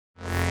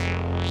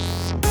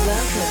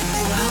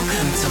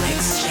Welcome to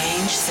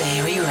Exchange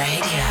Theory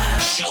Radio.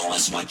 Show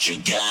us what you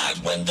got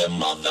when the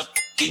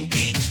motherfucking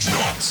beat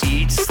drops.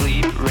 Eat,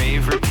 sleep,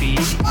 rave, repeat.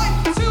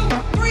 1, 2,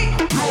 3,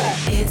 go!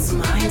 It's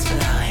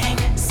mind-blowing,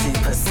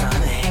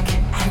 supersonic,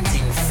 and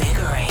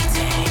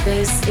invigorating.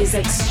 This is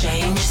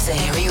Exchange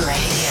Theory Radio.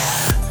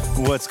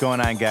 What's going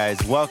on, guys?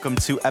 Welcome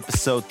to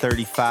episode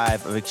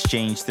 35 of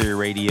Exchange Theory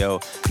Radio.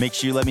 Make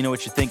sure you let me know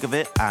what you think of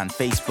it on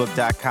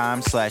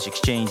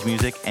Facebook.com/Exchange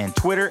Music and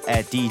Twitter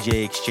at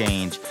DJ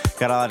Exchange.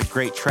 Got a lot of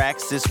great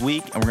tracks this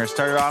week, and we're going to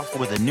start it off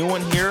with a new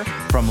one here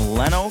from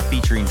Lenno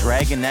featuring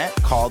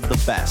Dragonette called The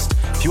Best.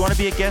 If you want to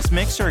be a guest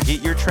mixer or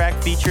get your track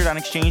featured on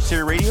Exchange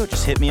Theory Radio,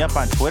 just hit me up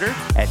on Twitter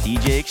at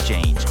DJ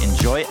Exchange.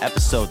 Enjoy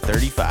episode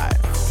 35.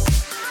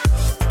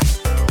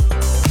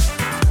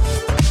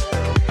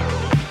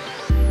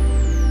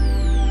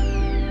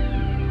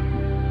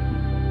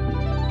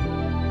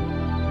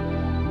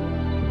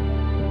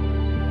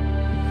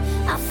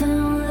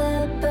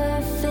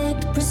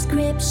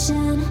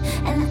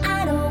 And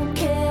I don't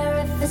care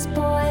if it's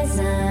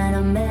poison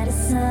or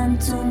medicine.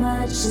 Too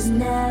much is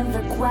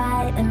never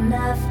quite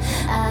enough.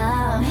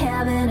 I'm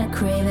having a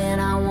craving,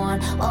 I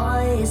want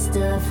all your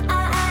stuff.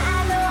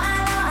 I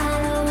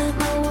know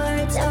my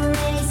words are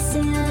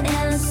racing.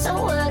 And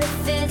so what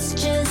if it's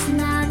just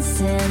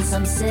nonsense?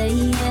 I'm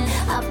saying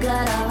I've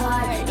got a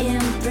heart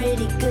in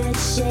pretty good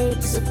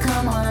shape. So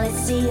come on,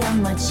 let's see how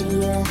much of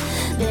you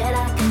that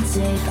I can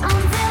take.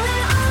 I'm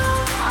feeling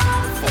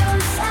all of your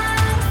side.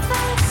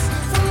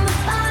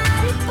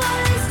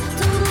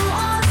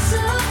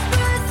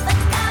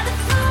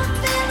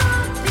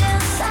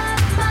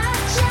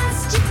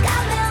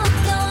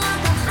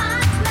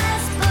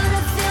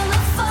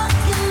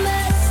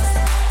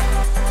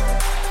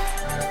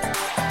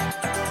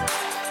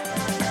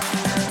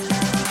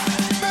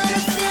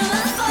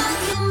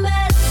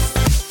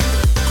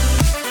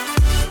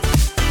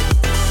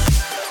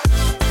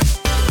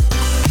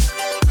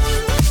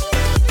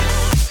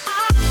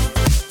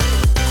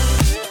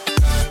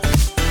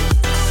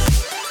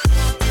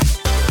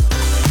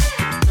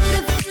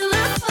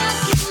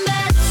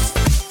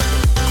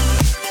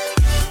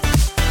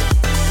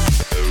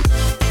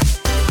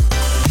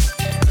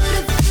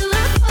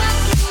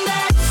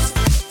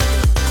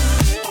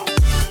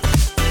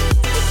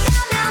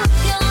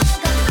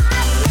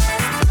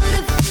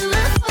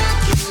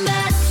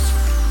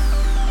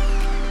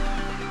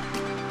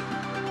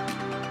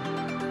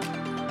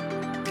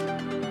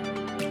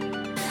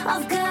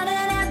 I've got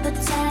an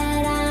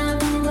appetite, I'm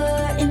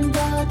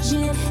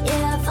overindulgent.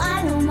 If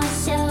I know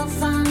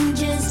myself, I'm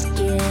just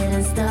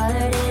getting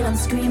started. I'm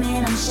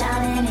screaming, I'm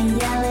shouting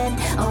and yelling,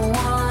 I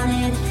want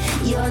it.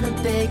 You're the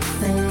big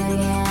thing,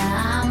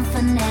 yeah, I'm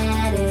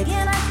fanatic.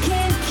 And I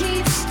can't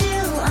keep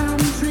still, I'm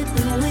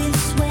dripping with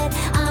sweat.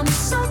 I'm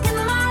soaking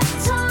my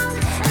tongue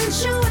and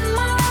chewing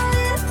my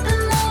lip.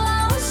 And the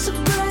loss of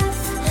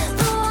breath,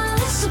 the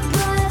loss of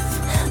breath,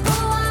 the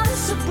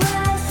loss of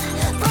breath,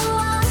 the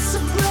loss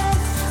of breath.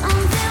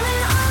 I'm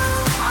feeling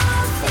all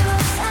of your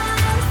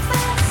side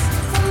effects,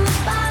 from the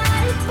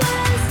body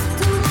burns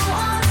to the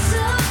loss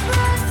of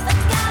breath. I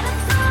got it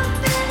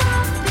thumping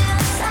up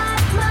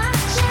inside my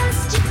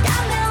chest. You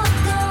got me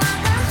looking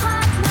like a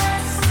hot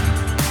mess.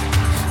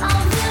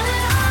 I'm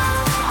feeling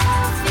all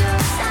of your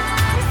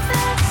side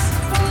effects,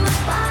 from the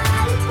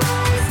body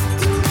burns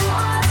to the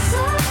loss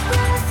of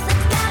breath. I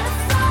got it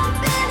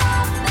thumping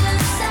up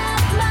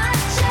inside my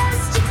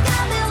chest. You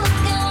got me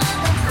looking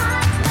like a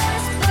hot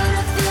mess, but I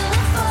feel a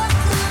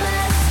fucking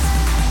mess.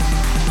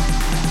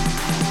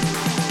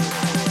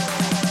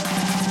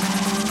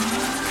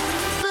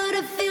 But I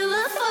feel a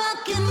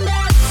fucking mess. I'm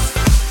feeling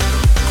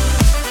all of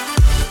your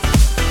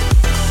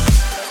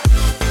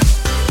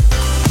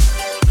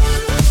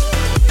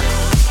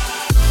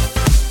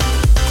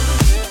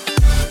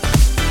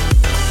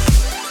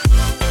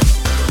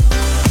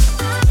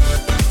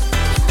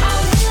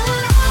side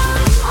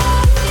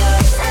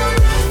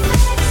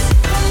effects,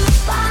 from the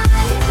body burns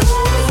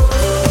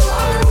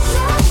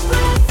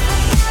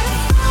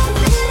to the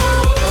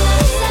loss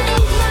of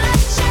breath. I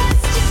got it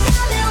thumping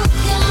up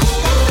inside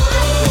my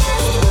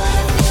chest. You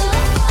got me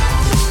looking like a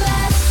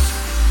hot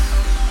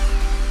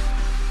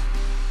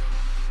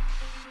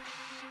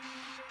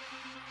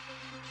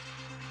mess,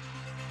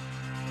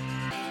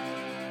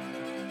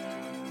 but I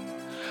feel a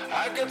fucking mess.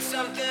 I got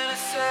something to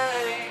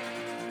say,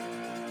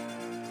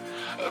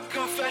 a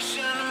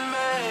confession to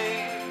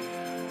make.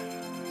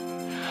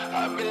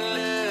 I've been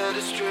led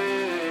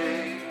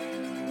astray.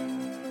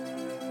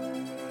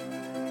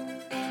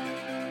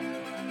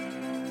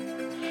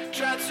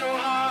 Tried so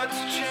hard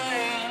to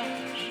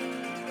change,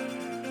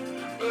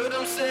 but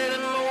I'm set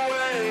in my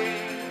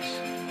ways.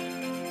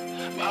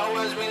 My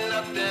words mean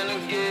nothing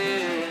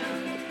again.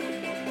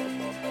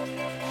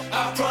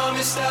 I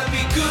promised I'd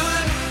be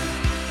good,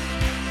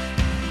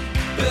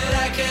 but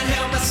I can't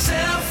help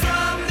myself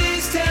from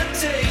these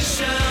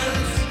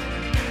temptations.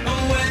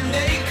 And when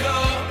they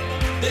call,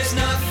 there's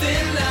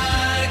nothing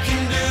I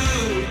can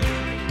do.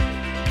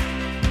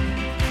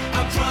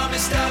 I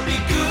promised I'd be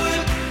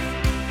good.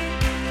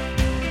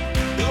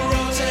 The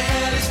road to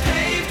hell is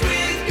paved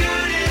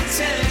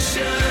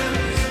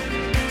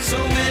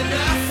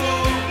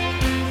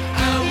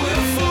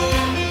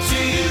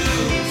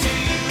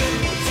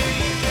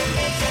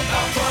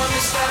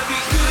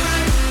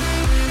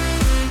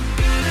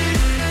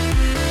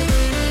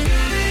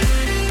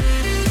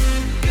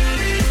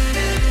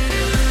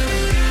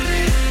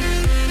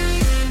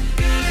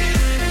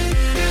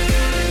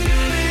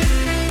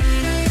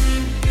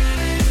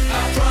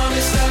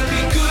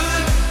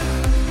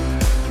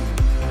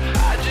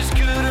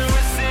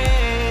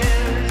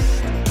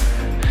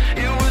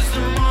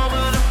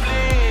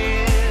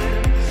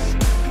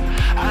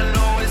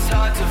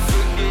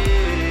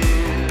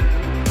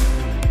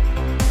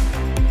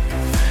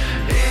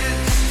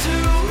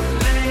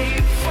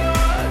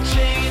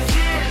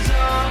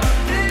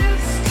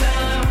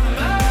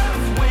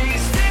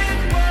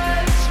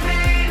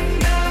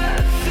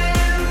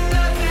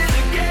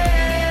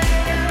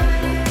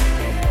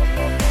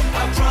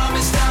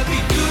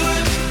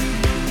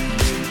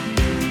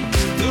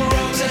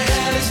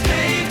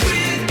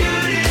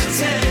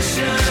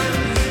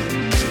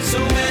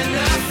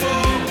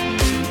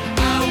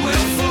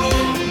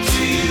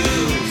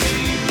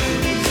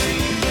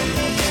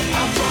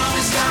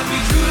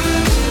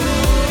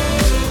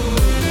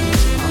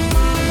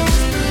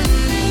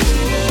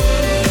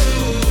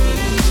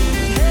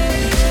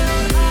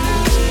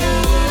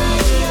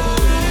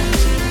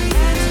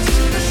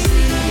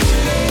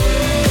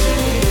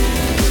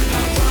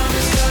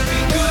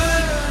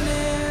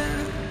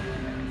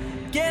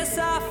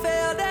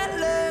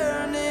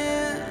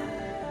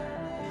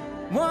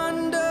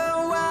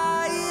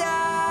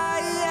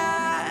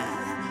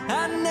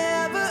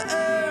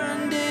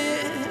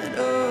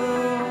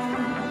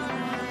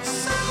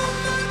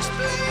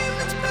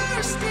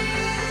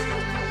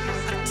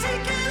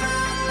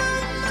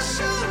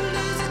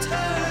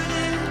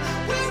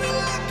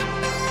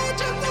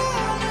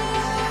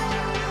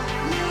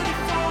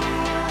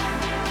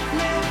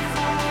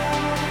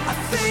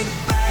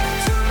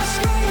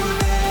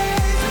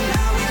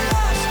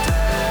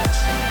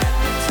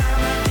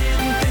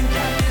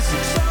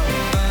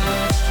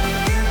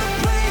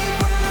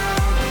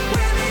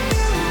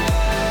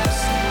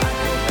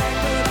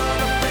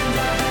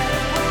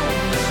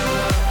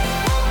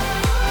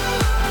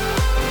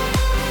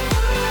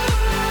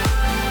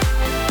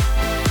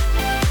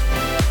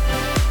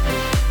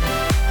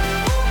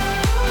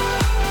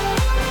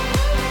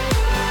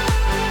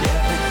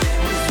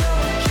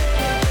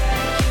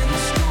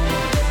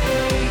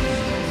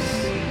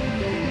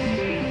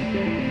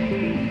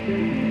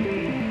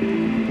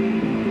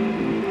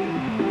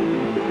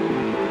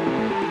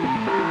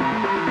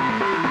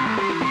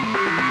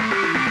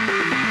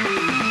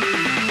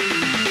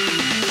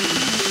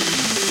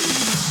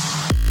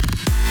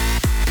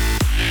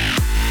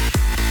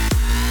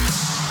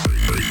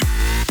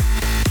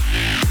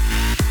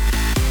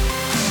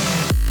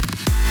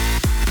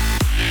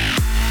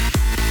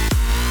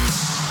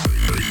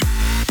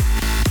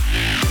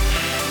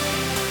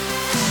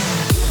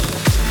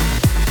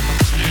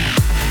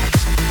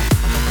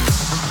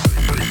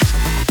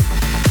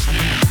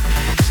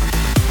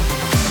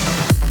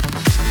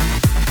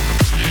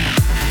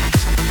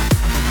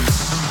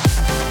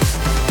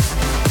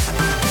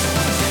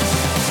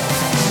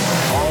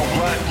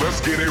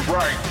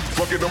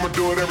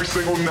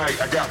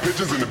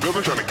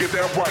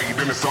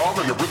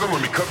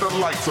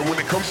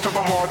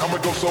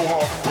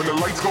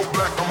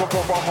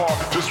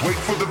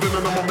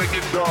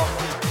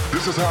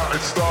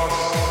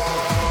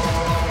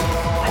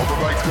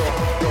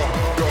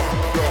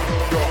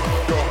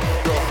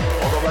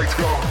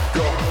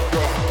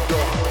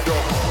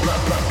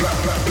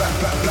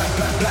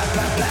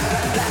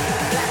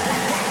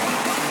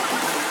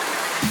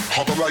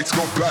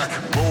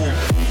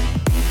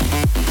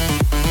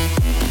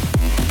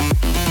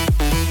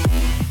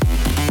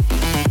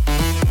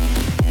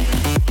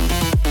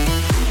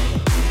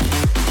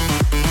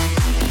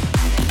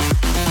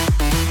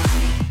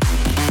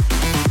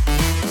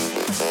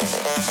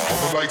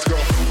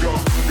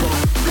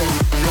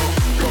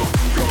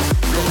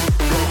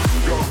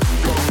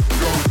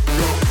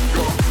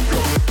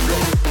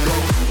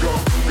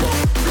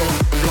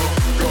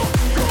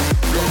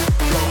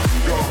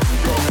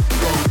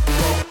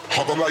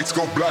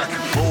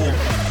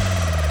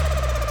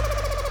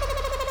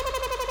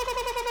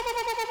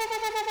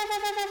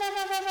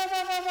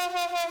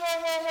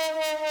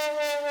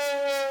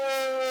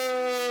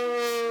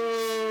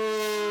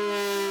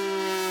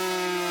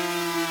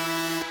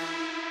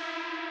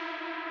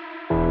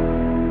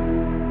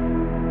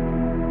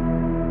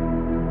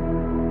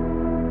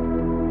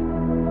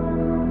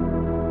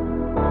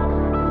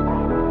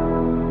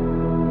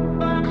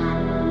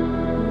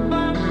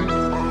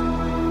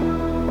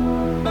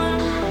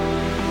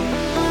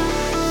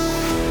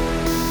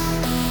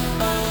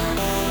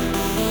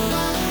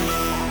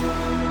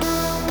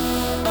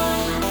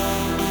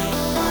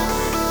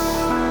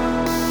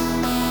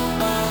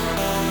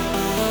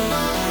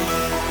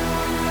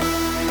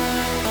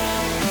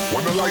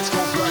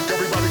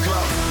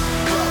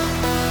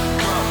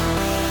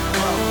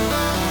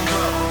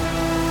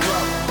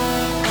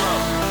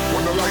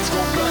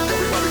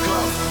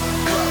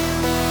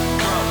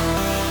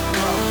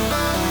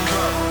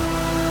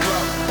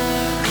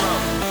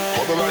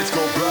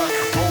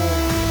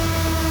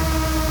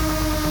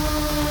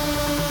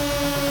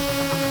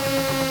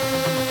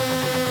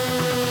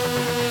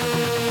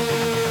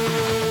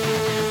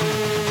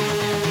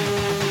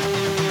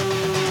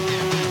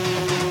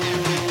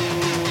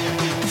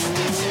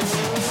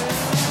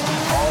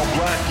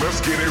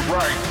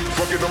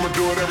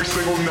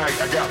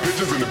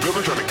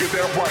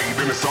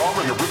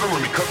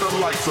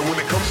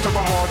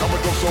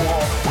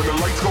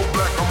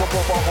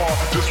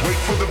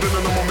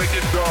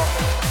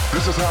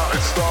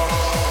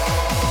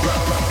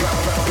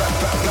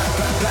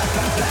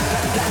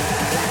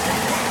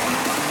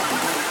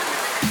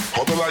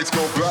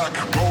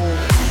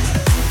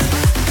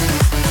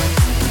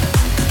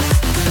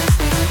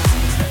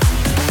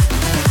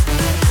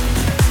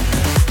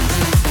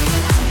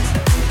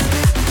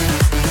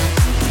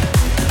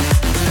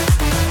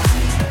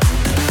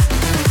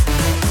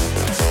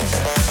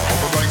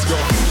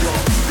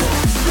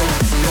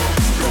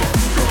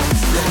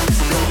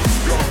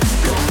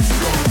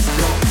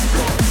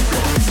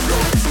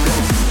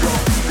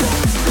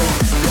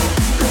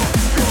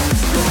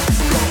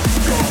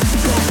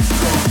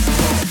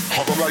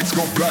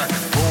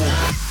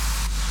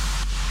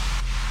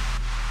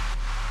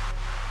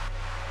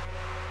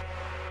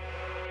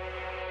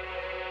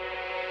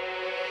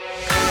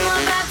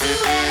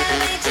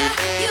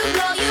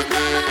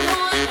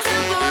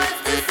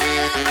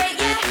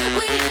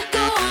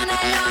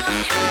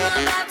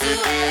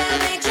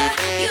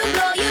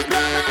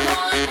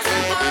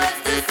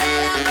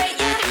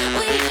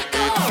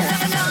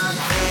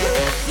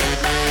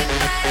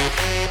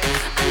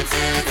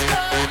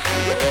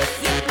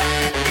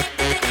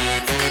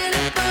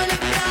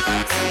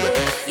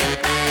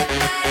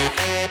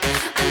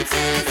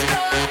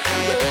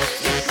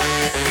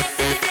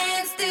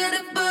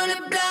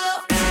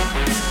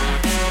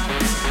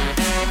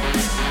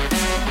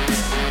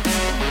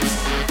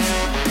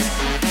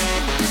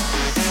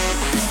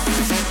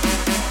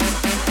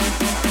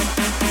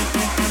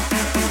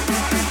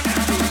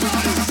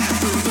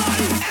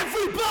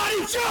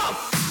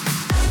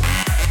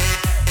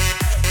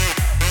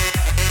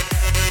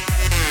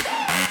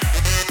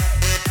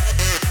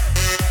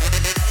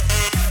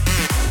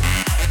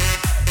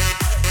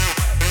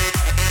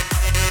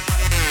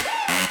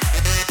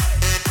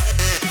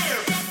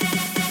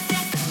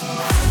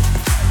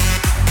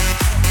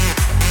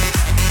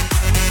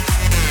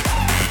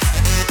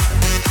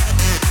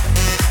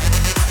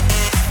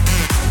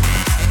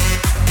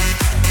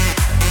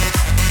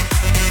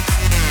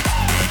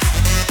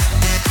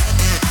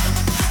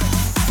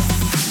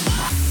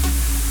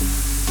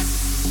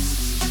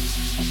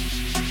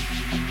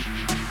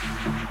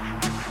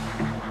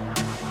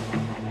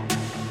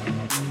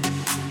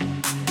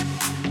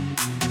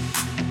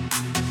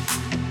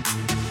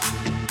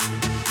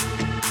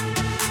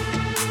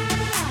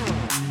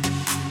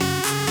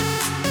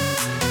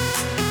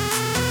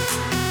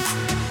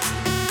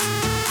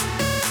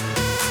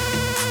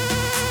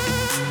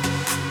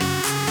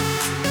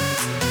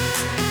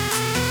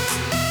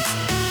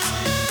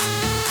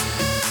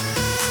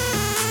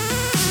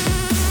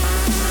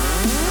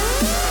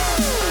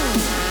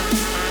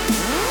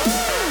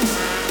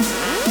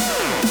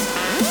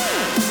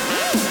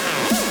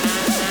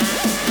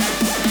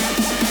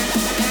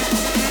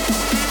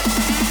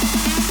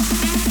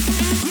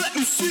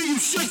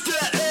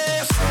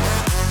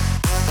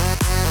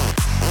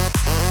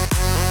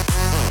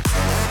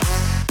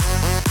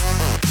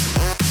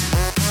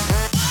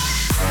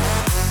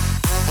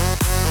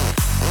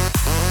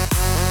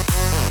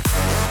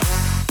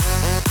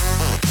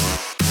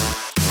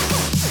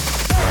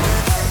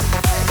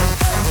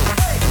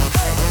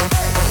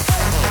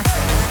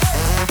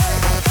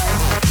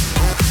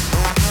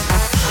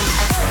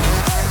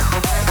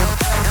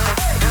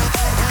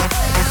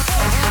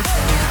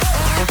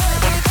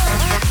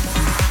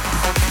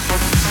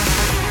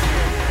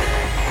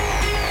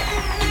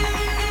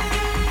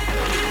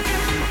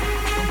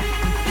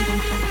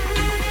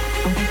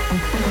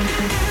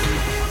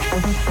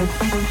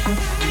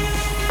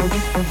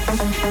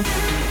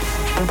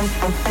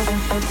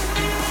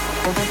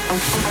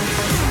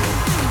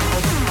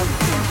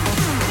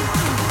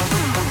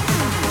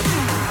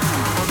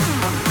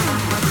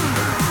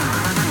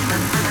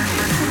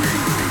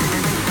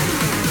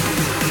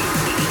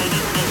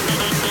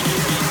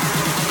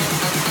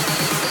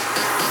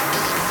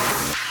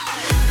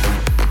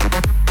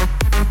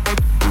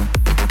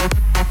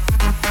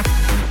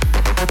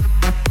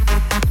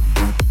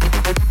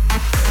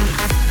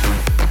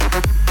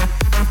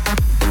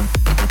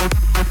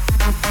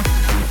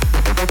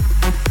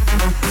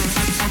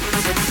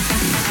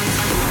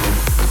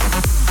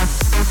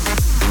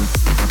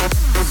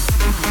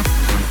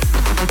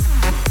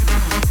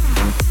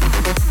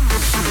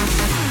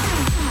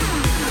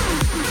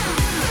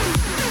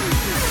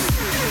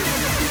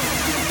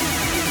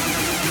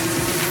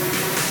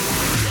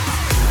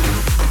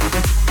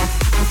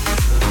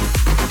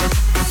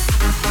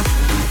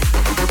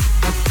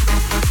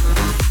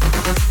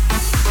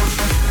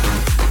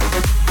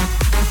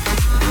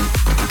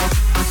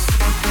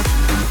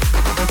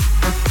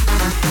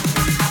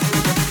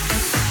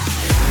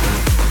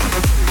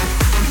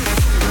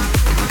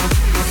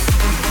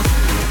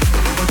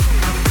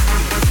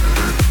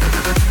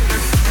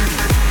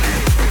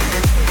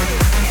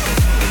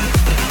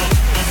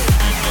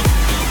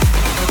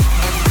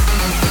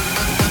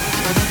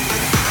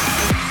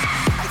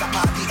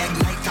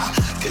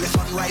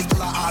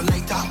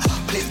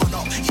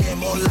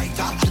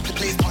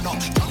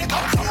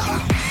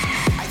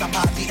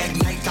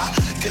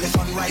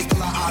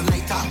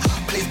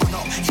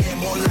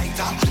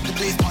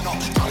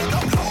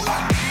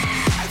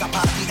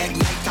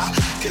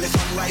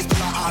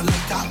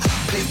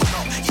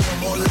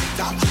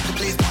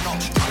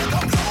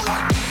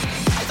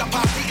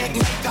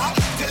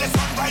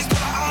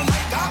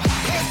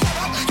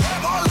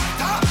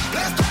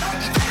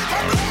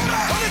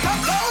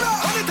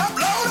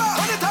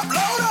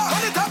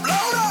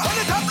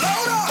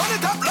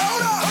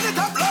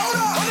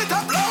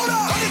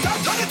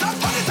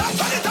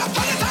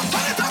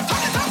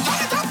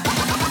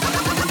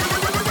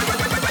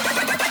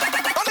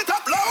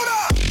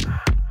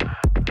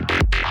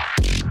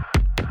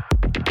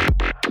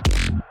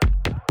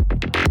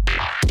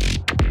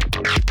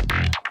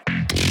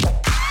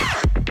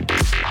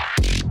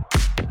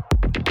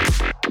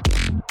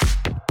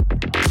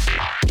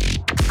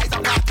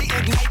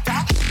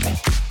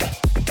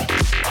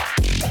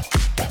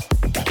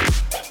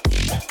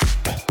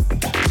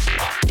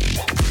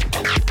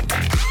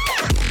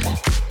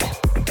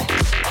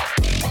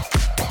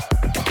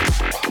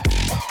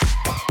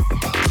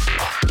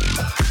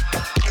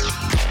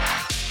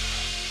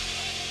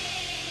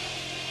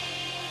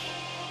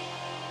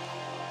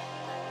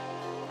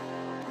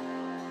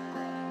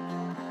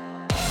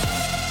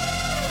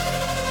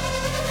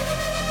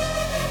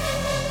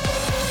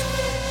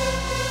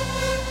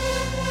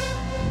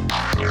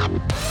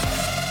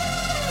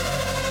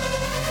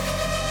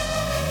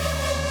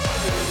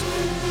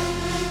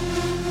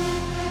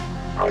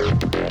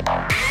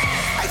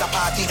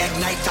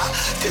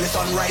Till the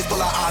sunrise,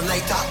 pull out all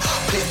nighter.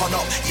 Please turn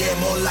up, yeah,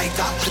 more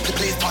lighter.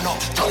 Please turn up,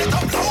 turn it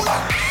up louder.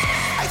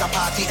 I's a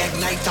party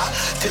igniter.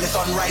 Till the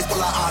sunrise,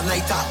 pull out all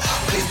nighter.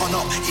 Please turn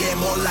up, yeah,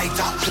 more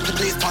lighter.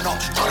 Please turn up,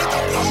 turn it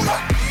up louder.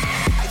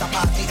 I's a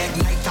party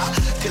igniter.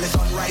 Till the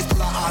sunrise,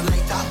 pull out all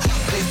nighter.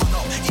 Please turn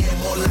up, yeah,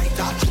 more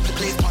lighter.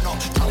 Please turn up,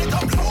 turn it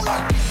up louder.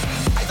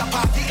 I's a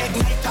party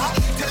igniter.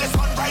 Till the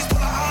sunrise, pull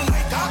out all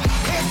nighter.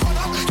 Please turn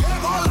up, yeah,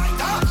 more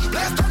lighter. Please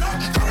turn up,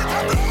 turn it up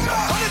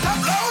louder. Turn it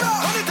up louder.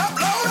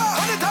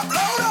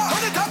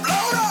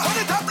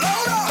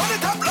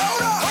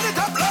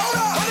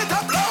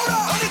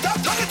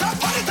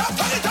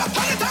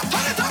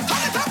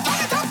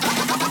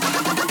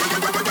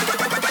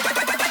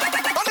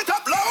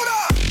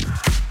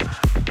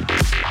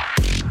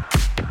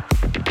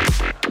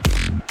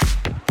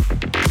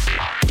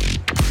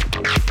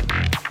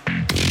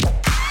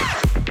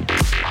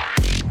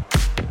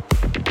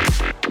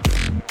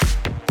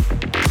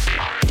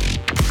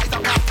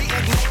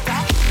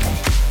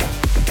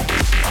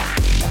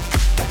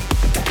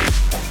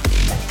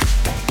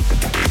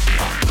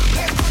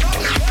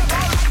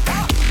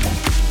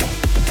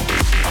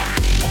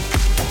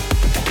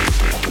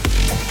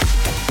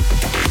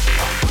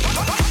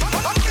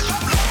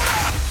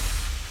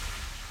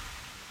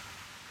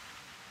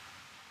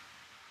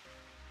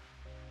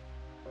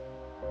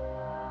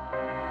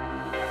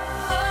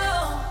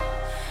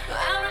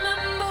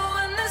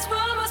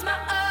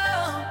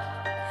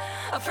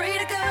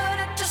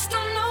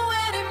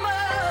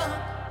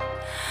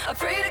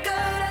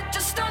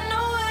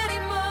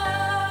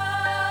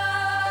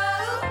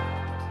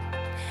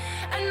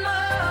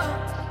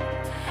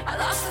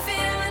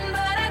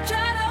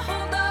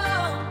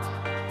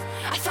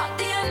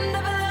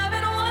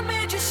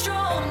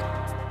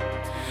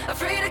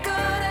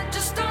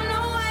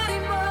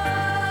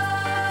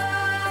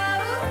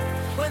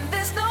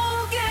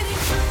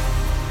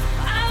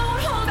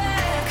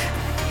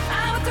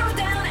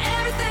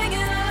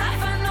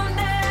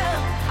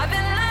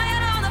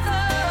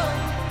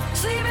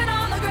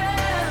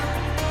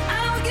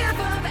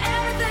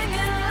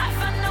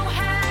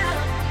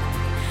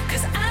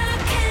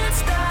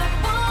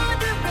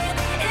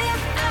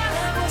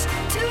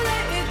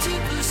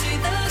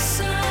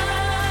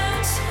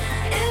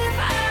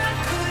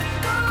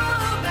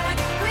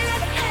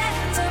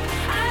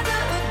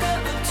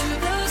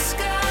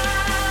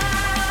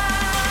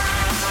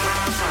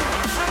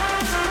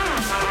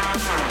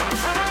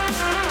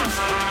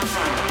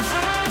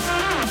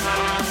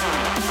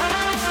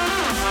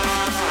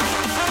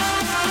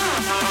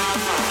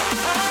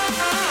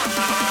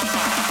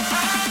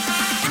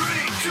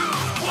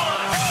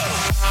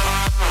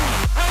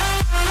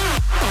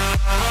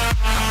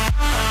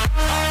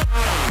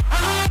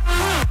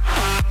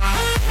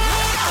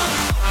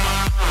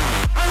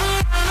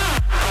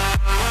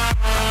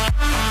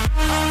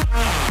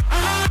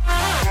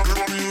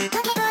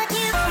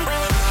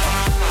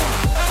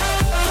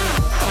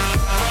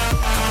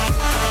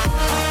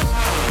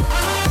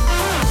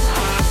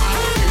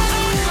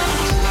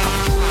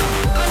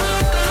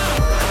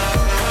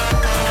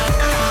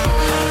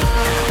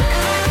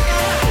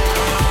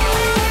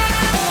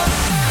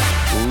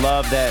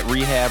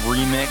 Rehab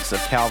remix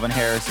of Calvin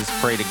Harris's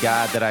Pray to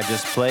God that I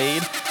just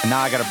played. And now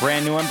I got a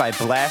brand new one by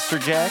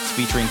Blasterjaxx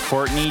featuring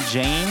Courtney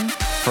Jane,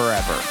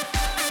 Forever.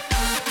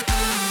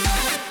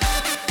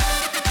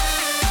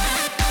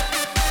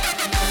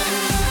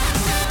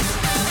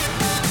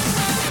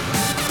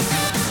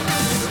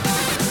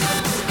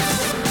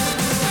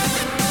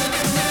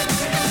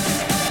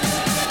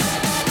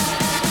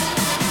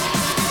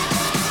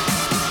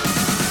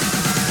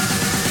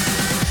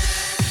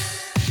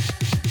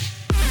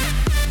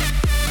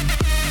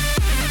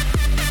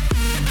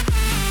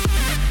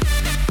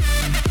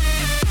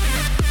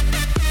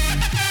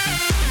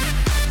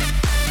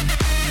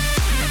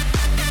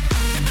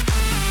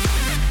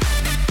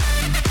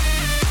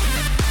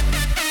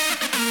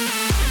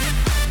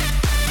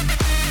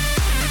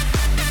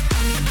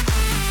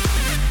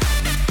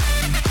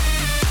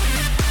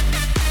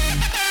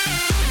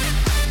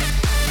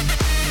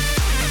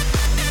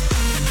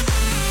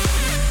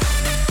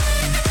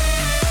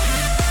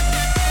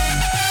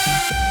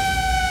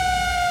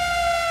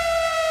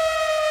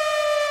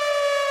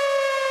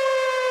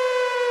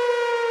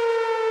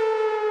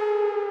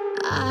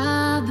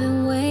 I've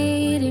been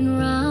waiting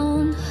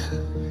round,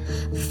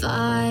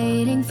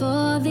 fighting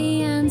for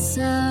the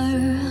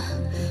answer.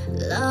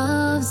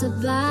 Love's a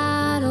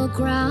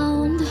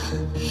battleground.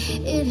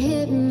 It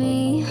hit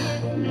me,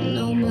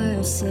 no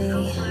mercy.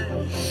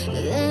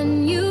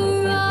 Then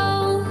you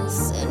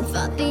rose and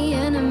fought the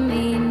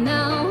enemy.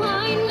 Now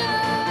I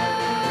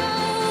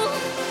know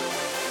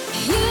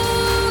you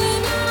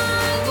and I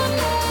were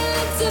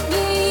meant to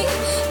be.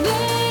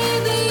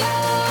 Baby,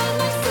 you're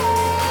my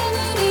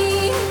sanity.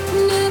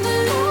 Never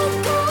let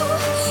go.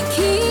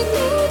 Keep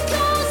me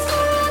close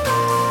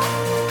forever,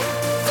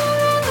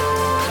 forever.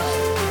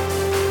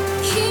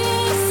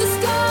 Kiss the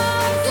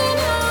scars and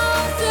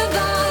I'll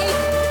survive.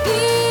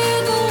 Be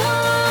the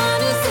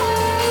one who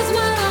saves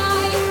my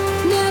life.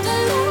 Never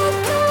let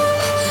go.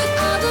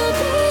 I will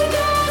be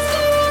yours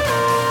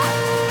forever,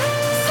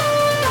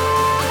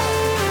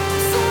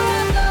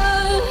 forever.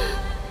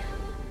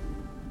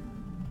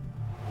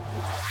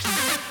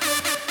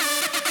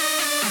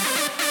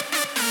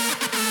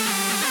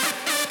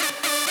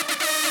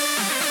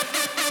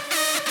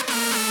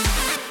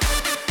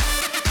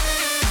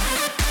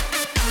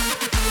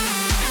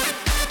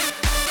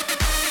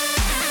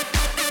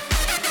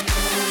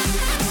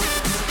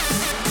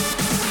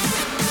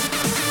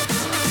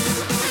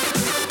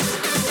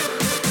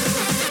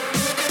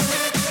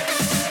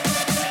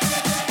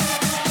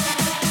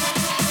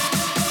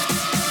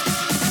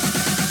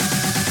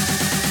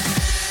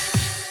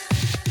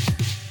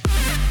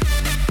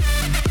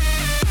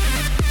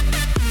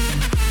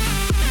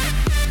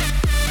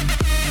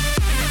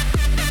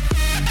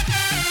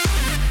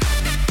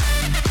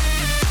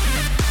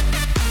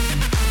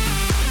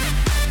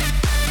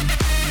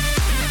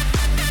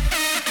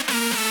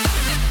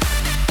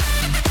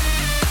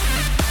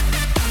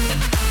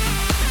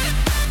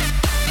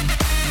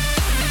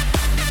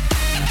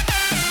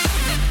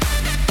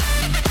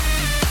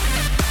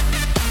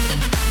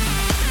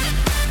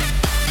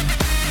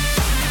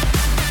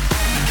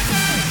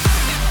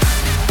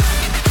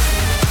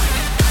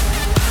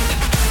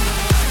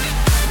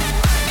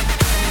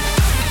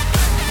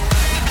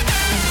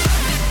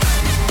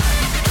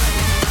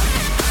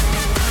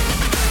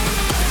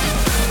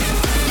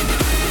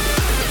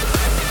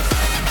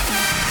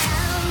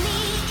 Hold me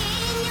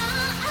in your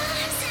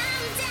arms,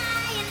 I'm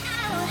dying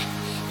out.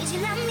 Would you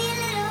love me a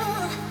little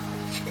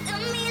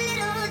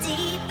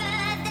deeper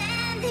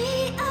than the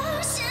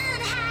ocean,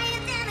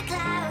 higher than the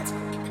clouds?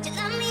 Would you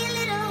love me a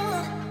little,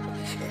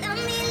 love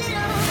me a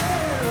little?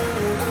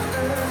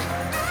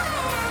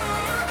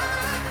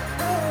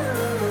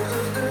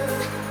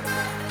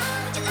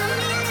 Would you love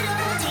me a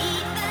little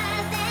deeper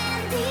than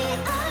the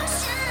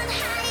ocean,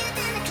 higher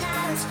than the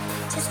clouds?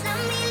 Just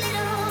love me a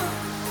little,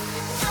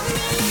 love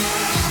me a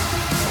little.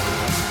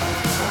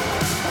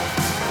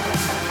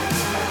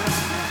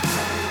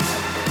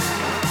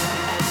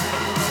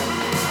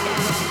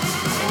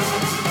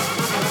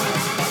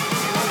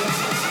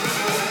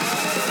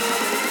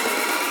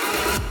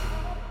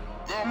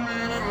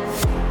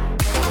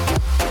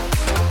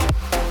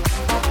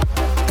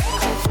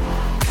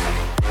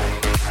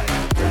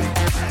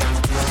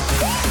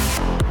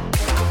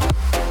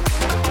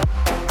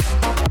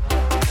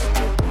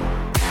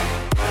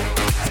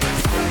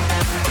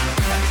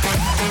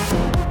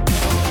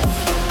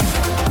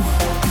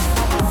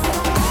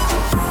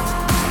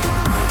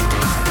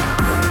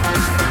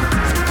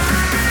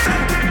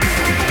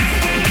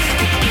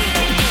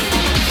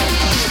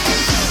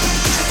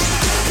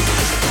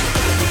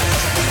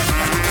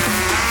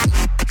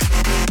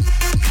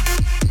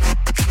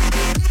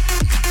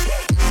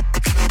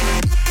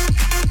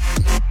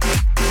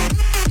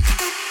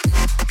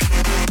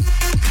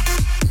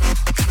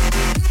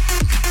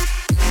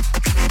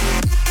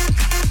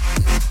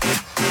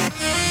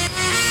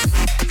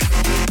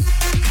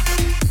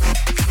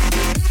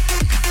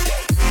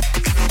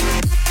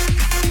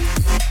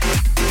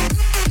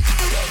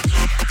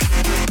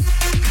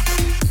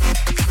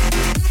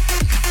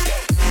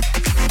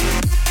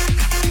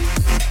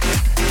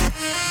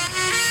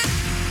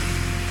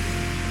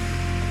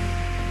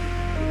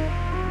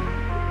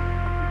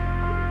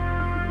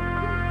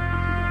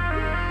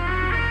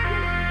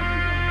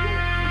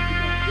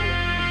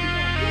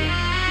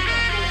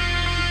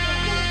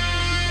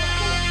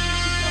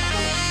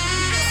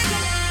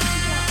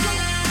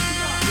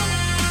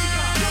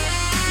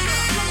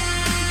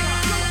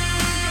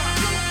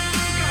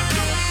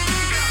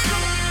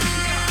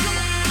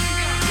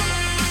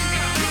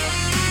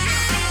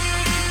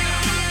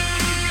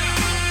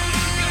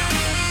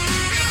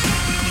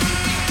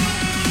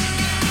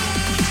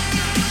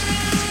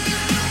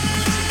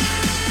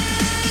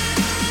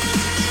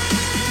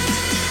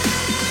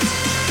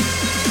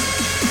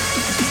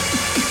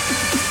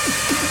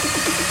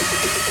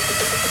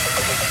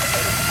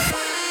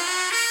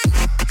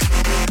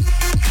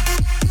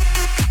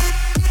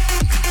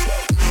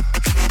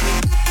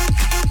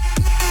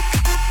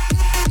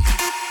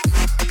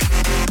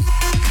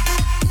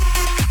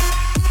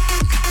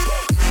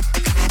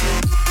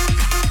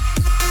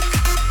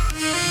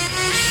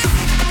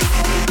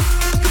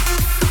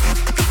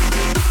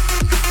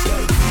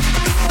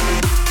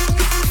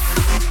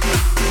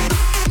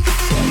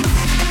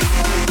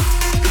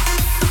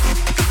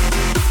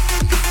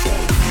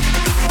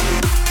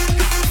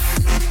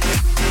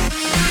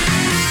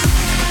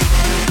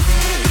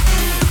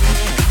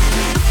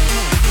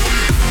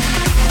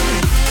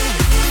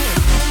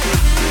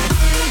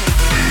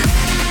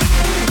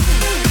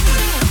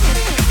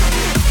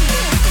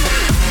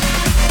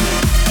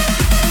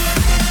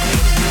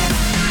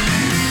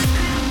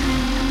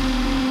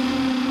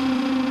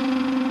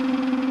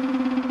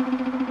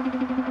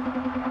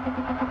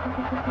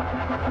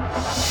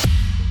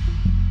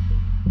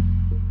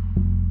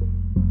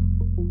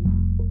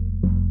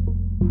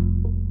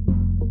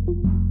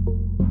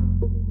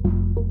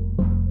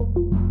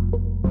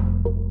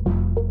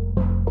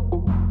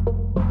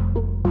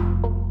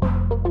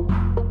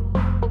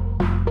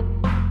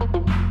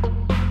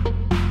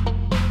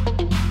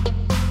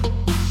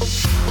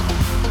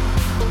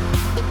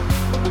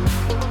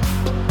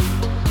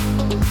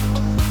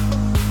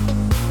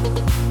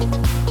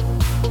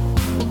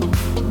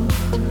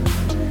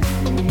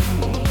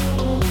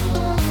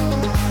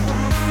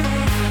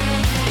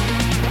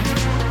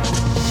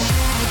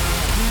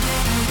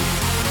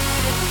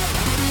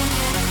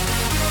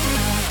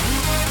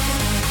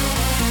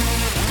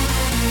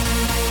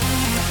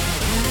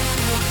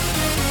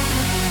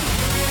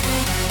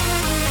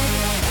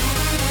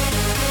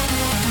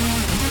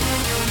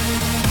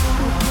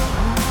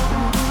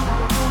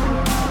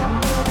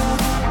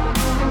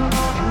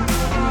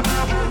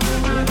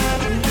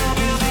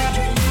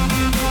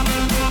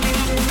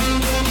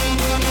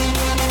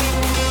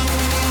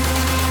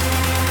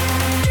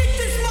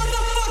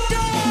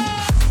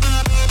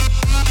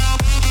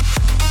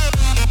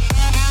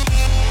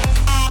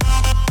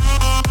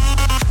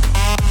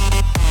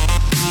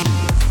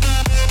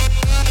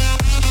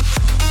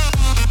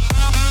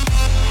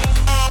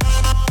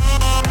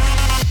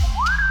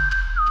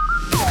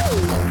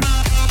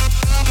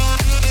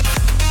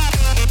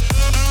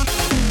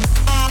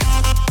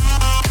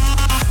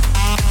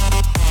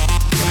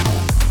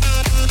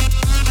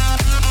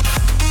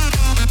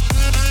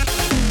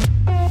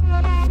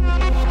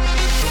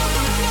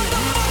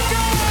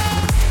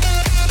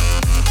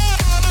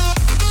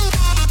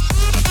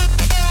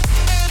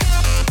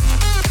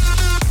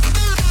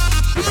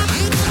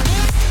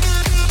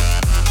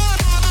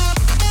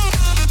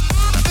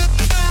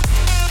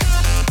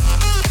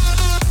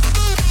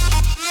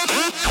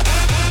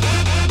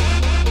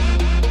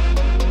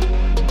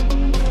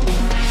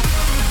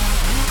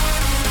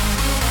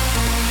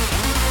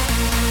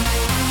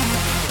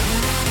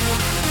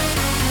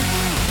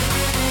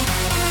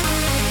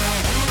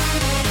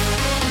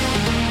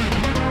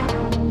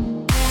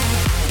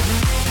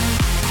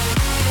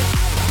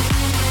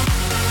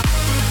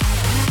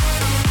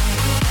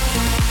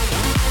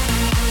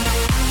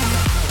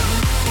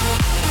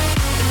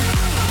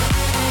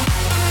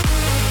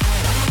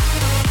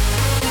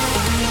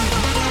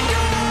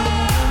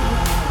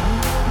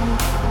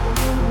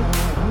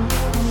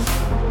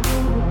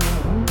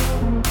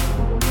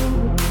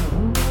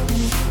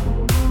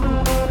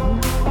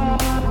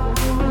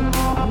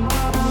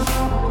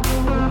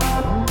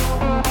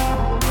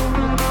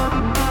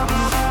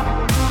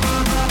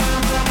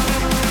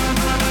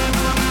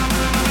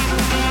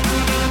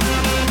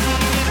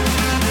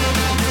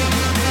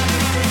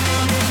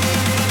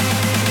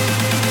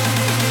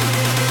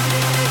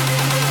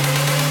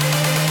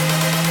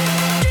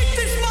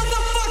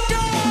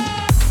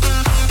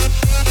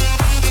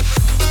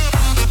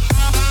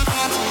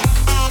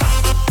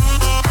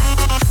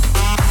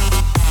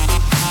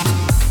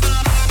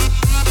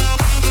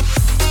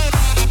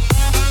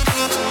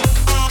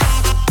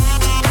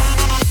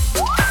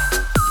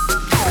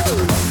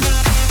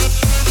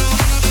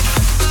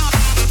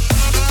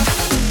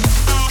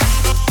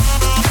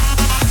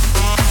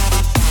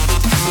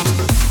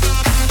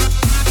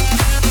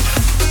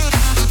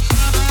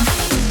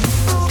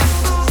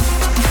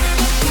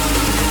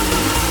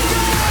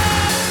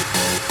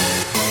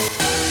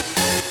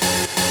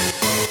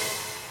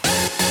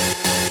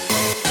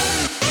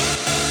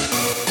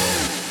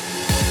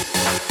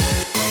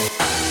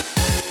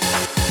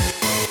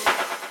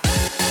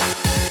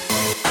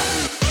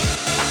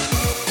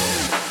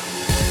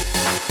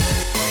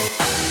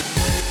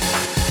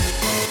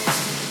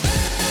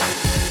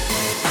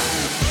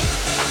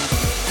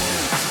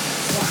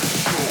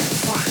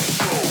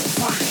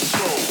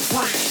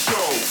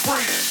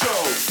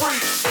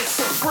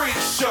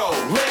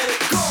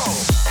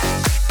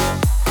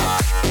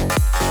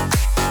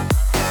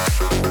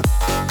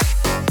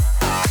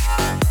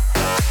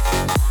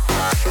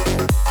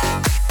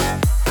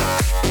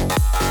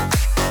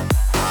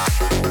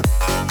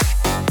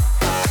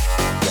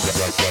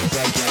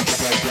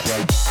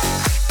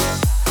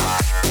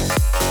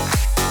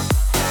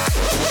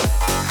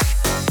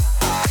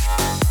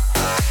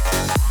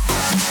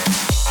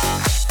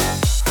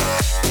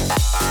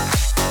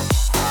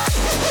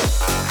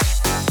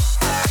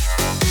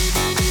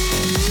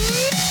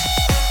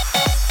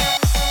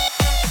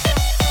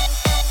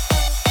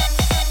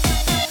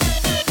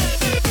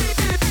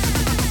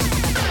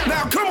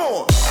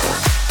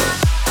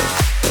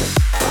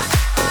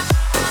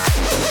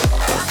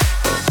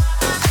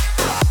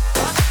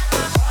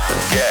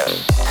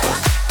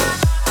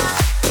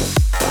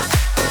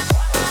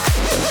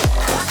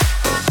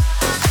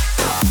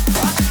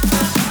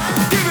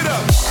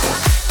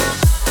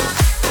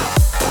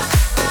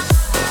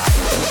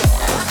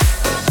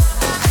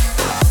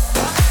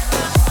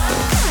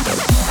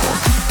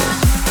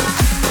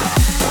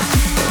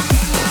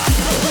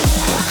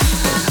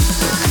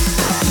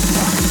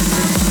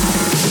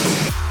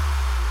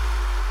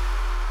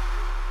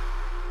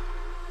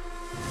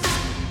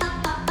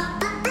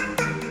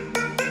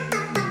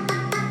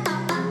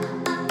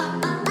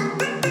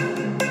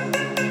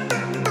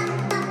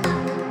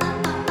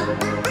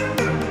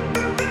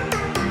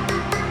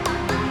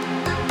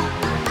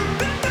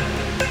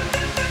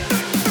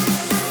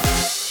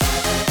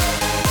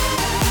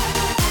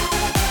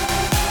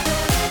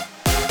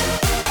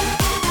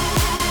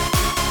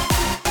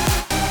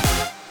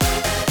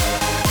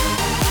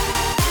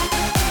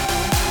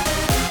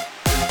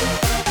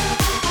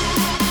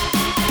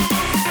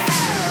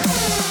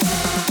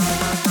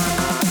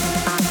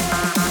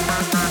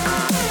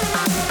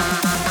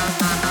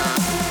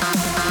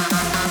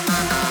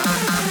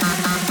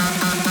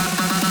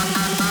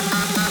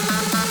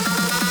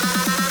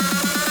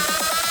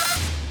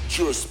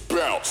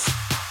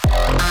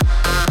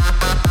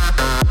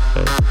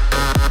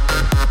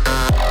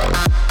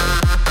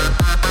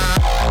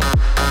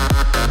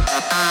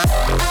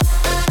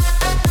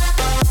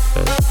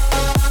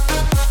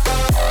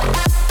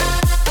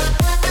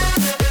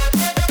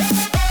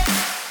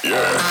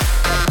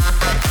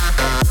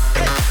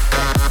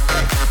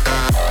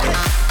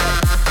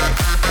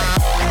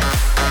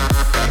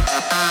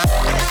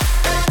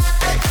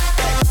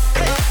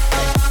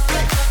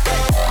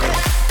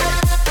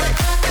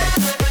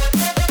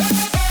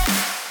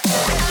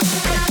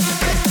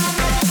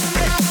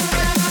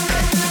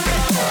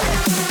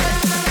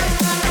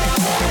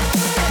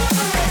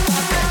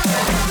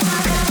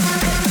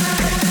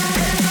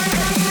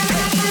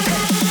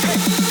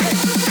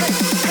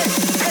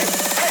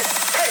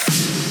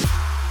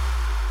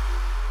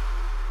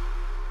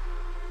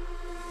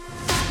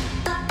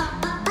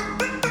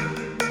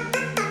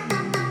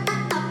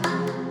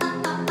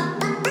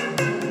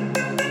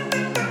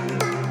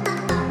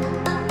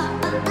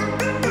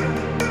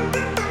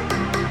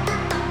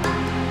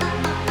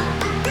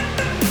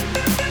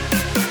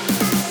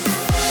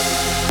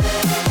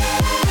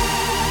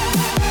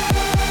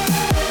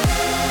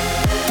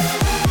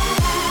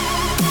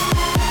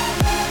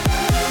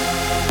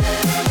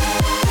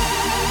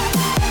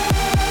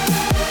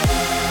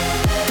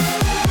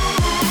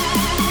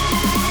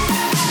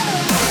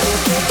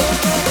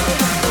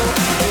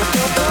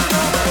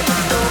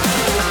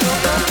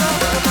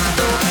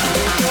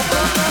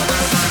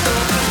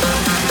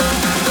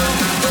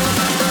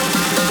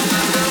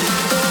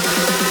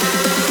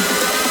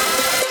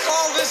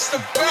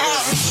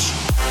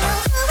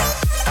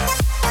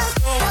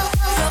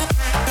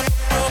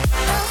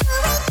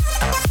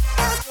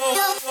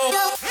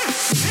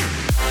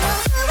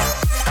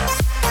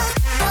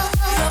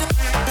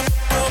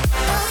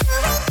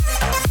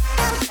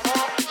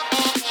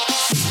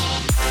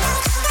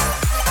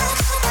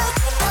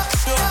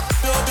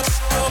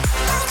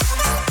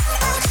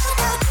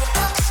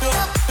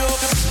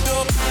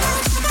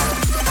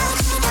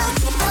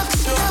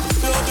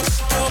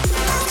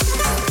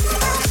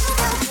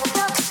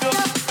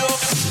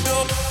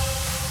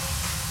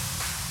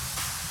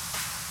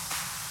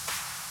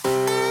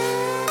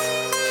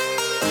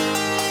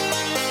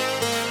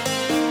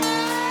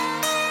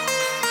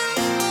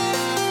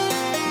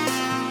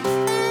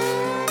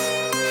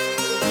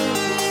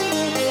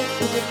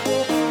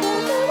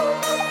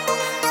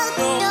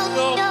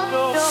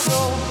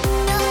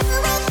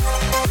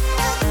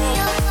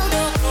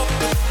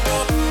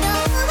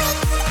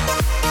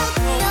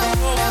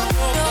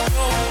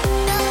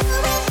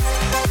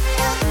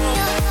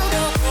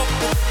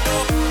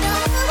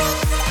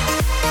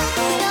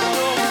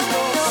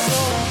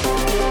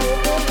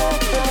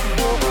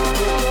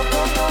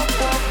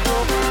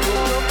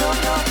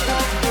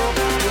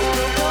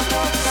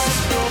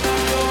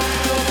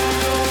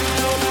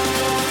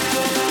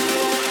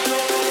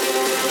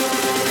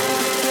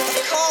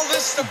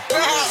 this the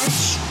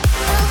bounce.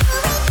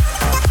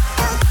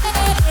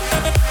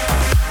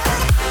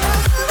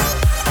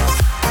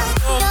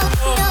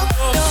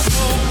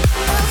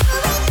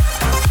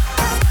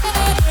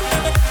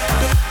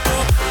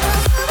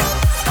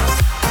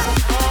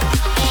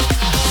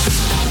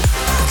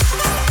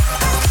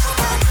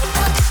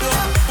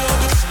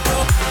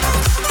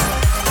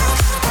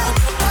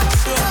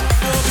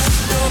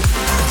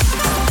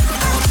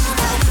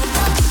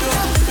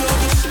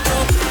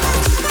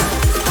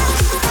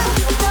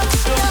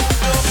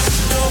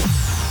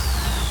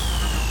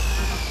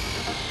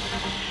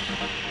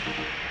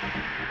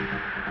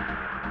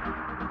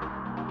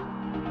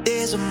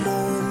 There's a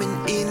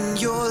moment in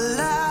your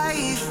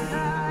life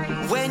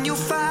when you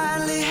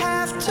finally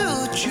have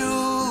to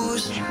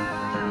choose.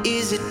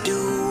 Is it do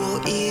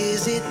or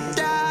is it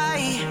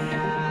die?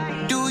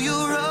 Do you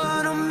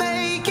run or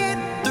make it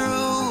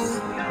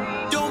through?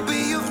 Don't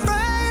be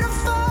afraid of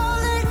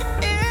falling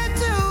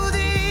into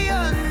the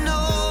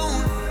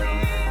unknown.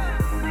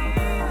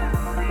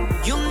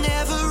 You'll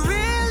never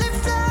really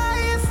fly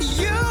if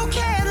you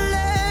can't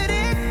let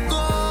it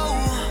go.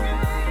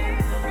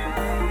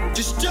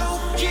 Just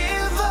don't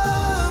give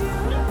up.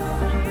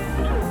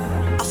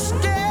 I'll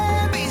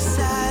stand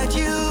beside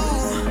you.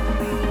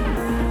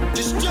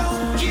 Just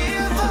don't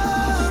give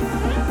up.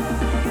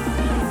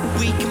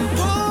 We can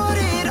put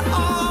it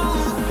all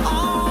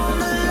on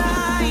the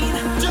line.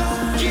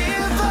 Don't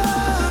give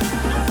up.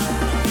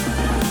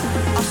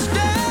 I'll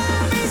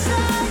stand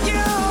beside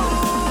you.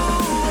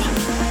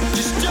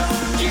 Just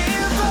don't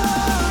give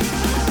up.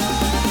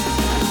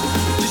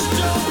 Just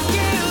don't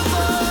give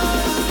up.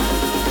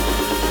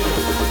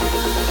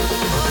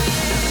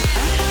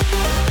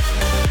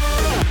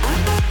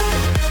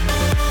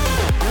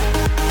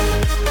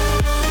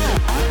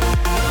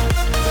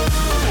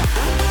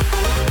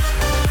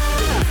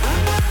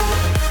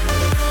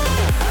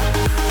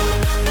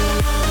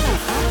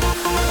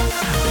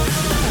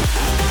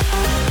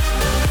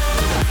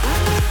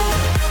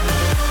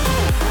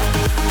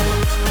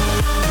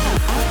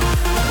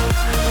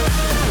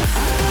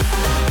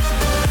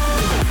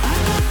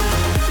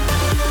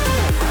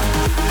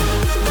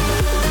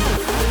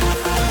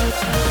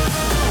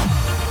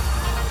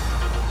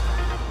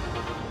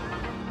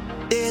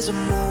 There's a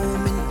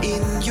moment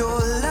in your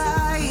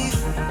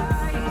life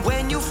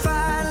when you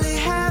finally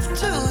have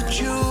to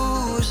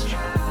choose.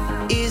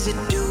 Is it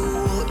do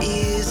or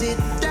is it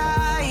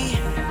die?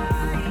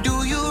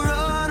 Do you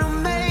run or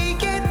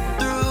make it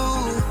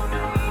through?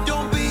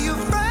 Don't be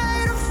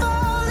afraid of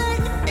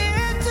falling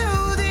into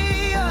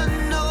the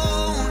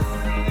unknown.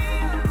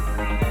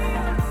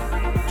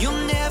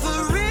 You'll never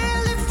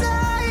really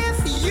fly if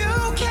you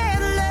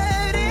can't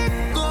let it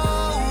go.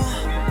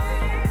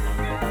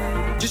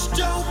 Just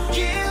don't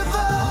give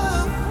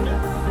up.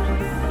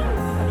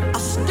 I'll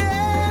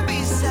stand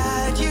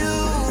beside you.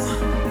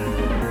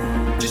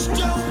 Just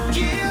don't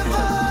give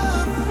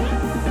up.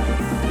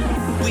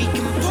 We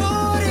can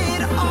put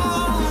it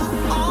all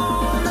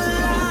on the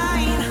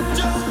line.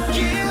 Don't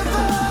give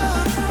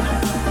up.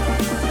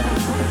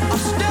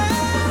 I'll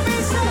stand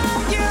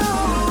beside you.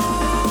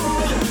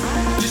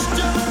 Just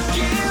don't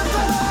give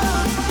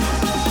up.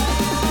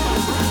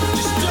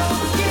 Just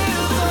don't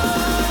give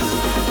up.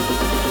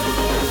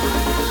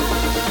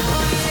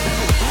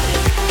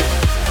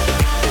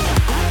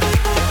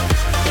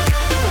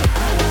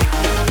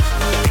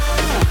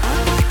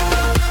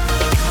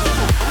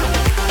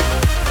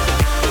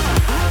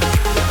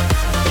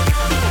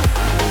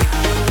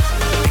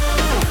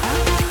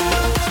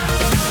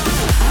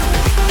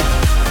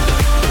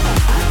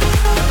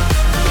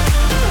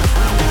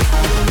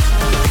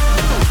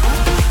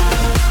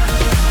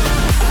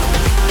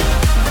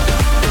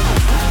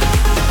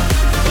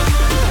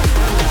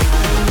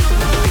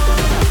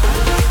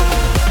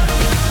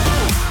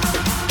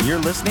 You're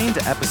listening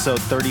to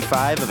episode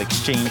 35 of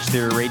Exchange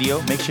Theory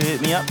Radio. Make sure you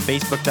hit me up,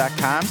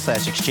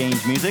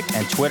 facebook.com/exchange music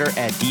and Twitter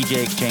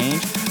 @DJ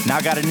Exchange. Now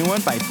got a new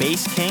one by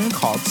Bass King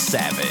called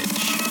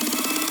Savage.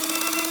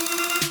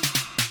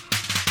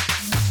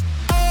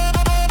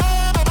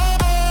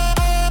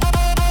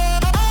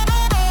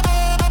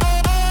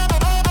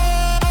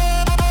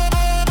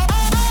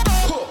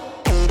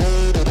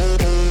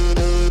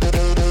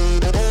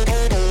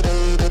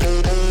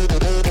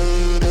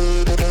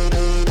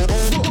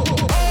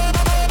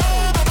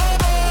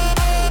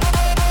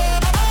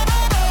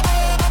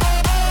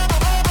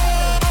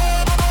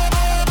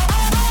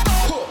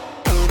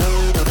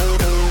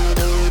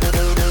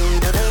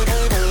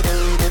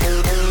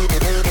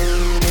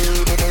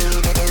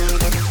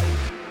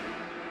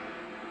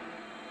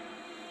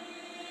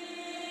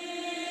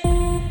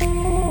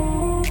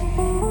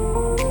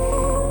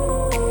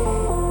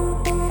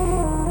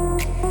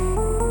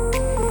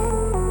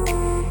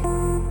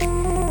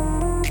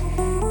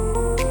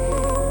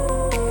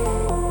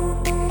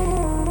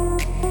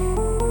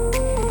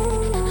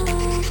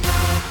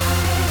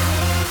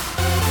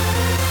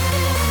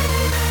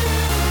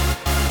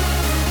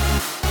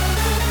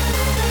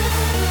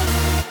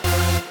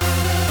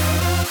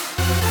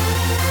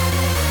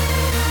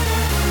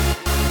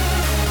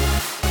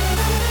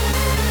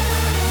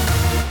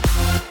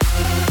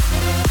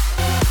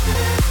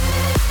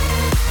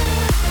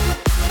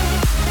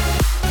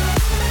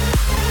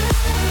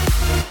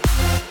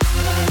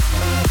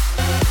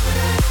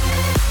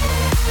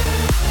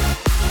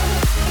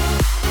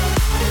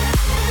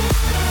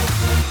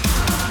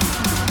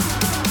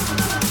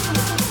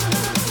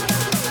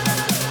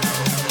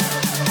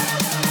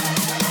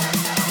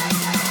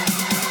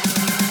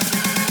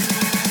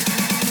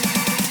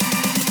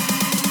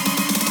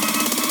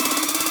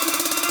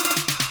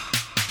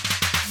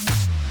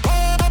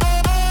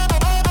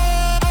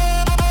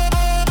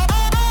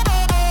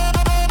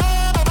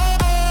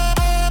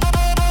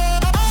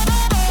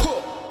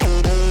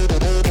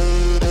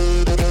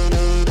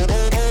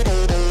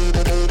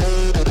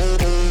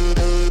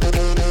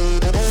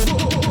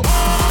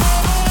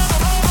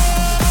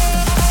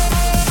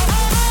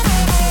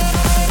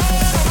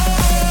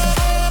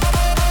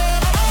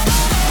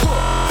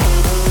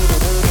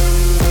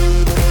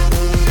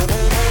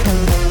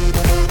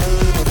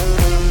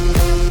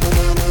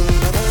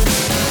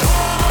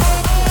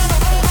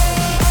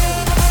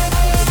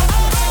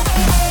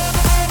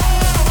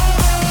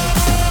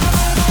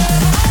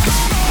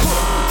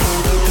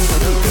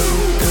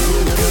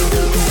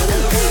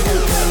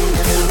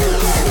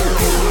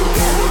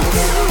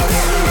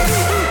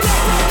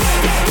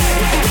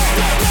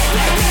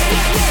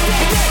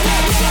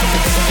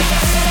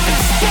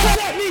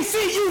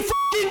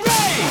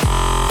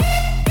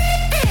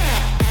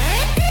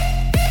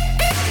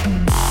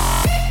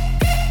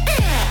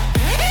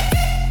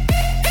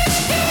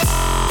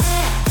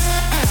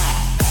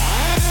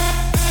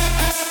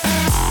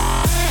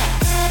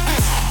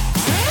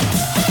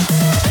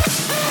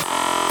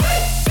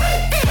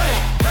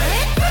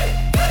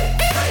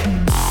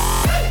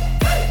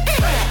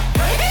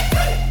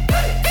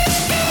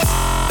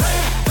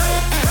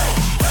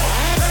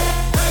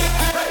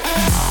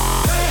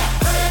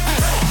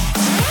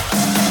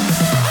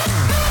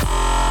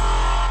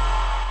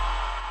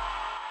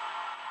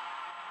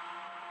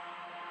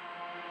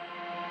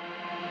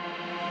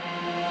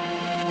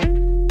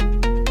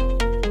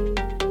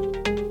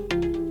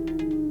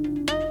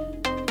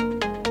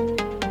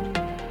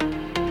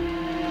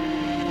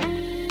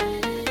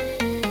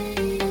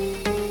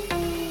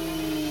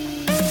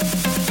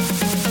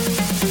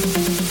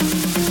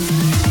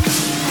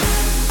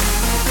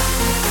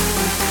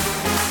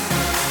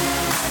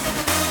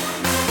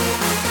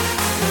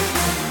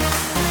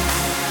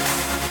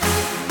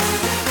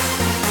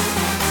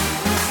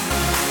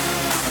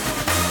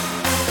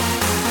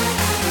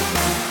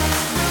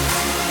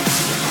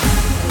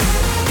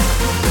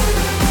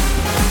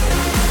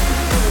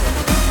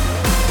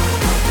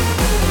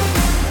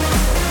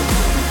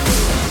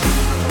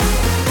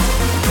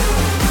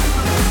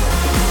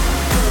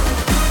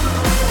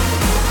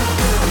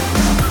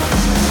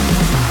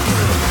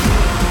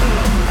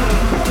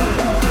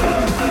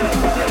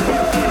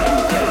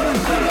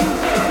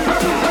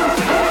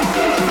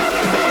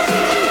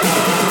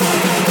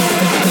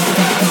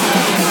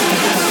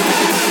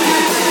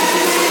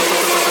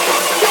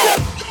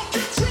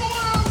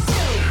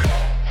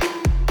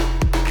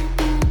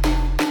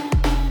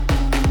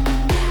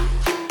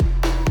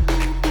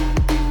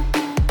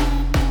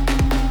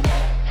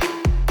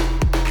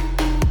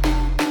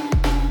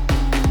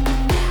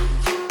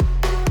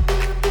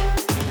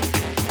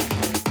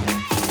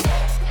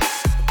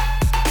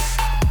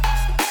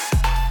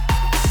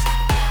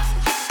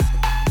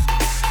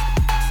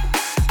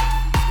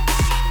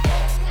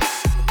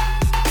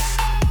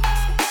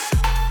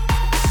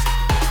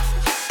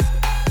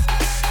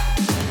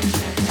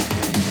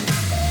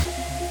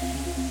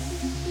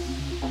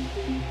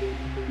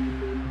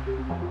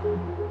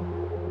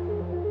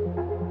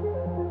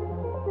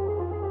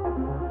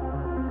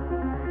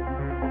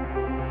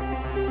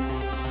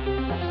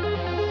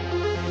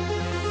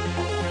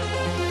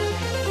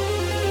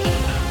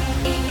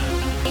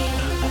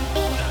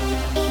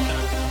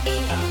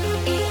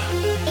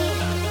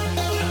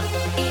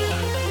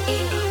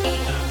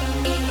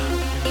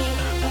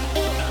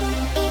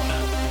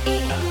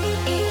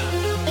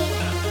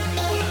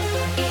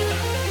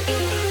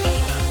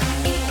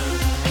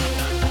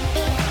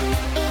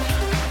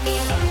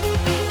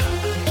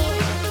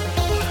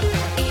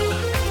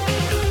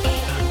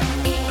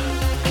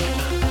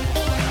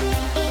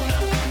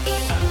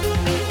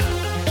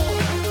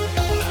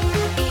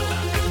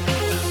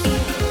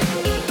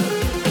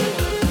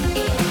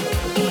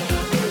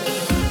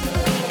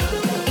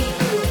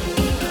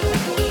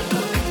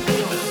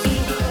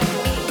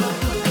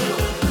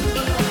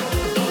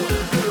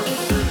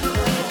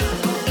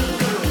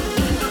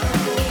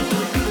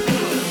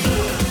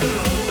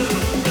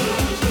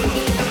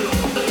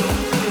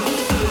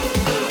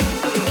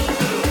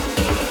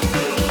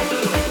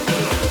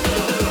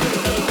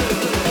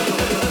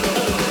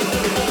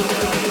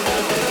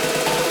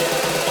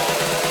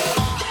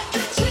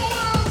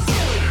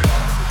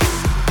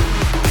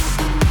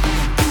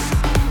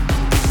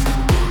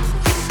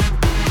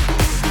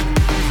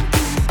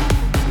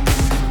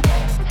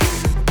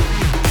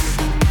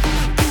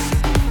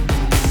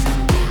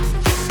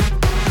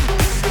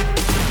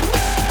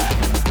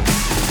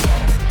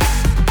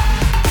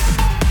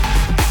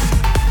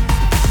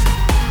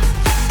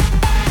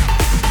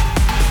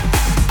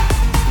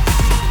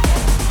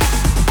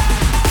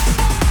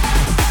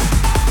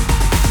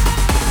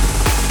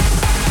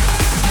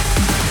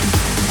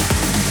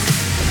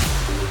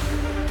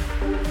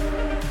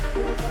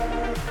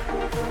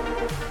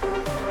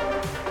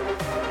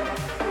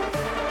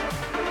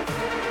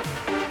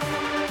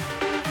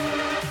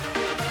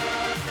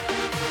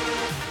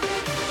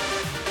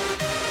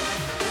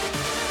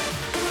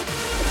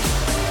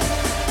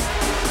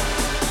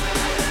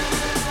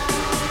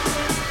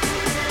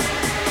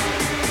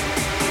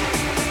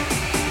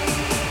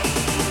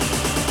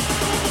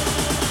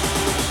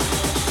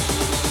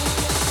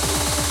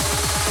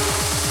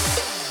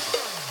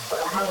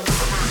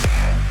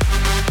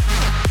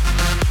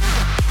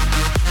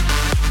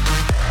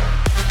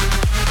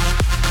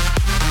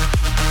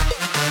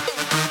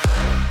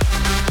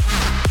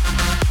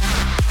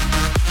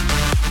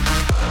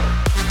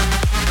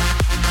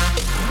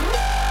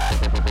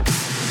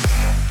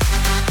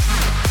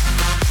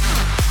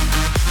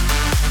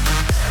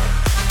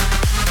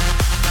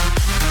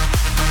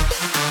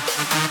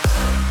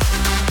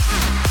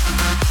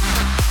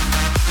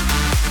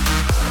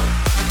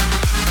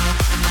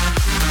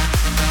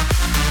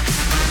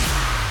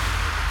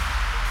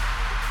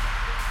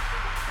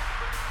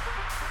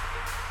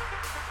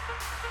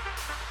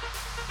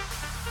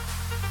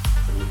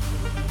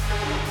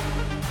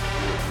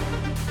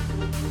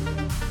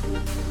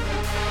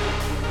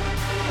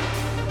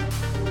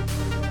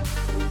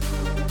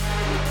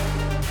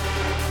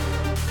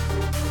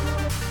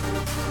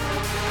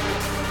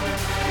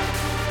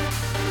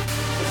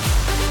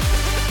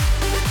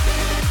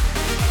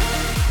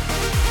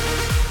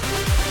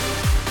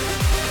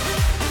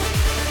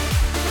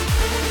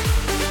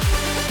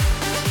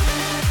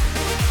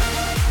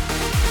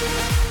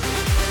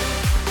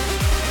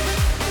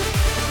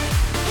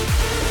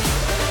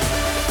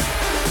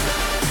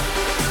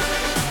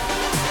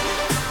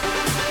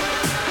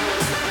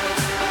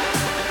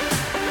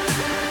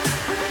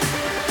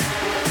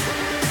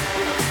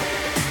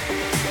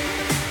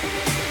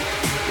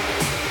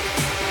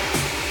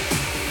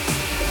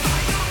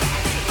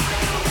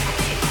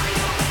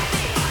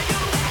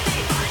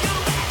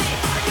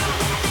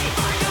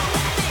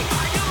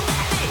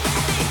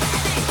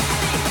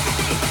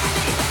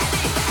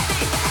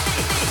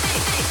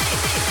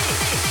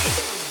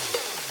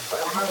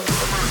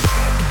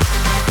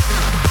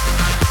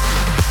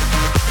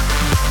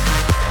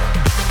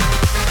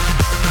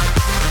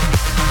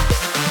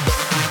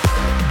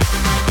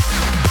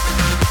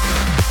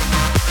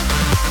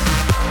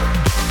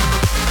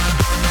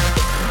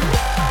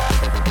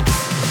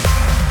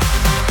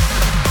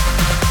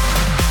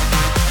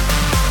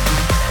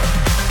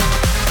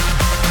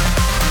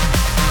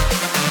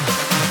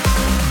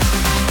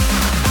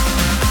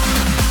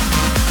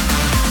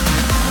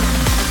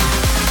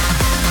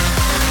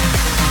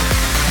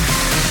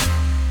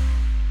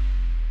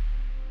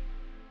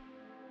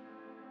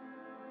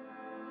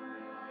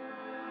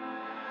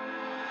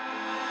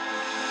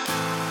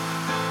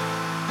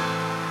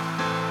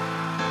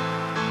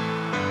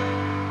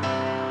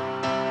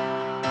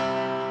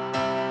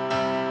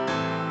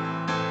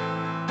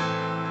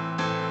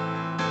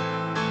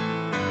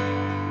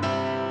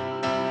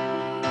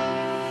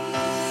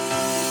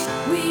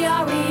 We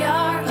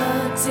are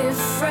a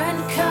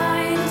different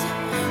kind.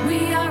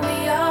 We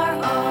are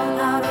all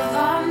out of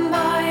our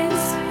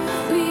minds.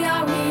 We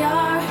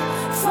are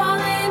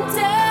falling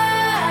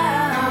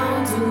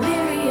down,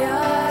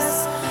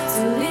 delirious,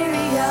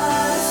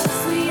 delirious.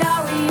 We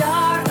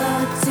are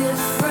a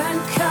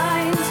different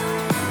kind.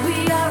 We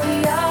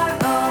are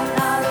all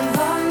out of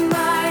our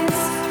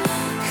minds.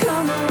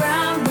 Come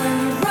around when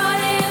you're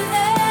running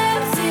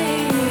empty,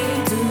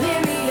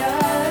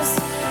 delirious,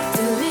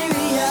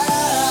 delirious.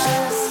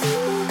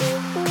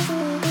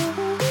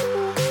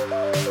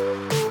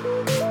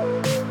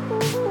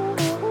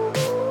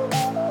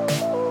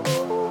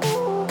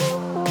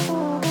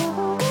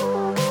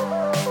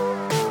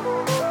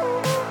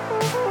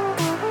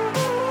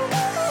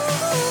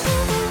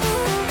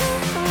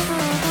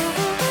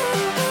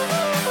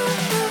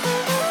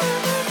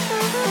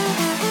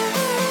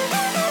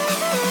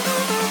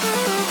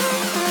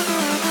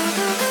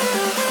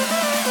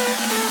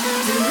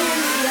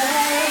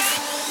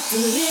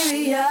 Delirious,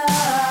 delirious.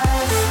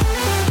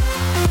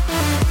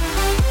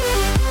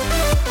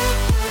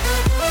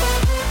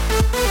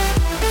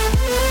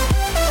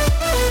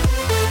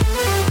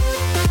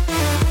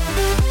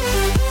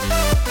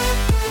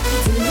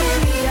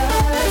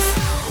 Delirious,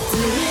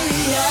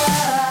 delirious.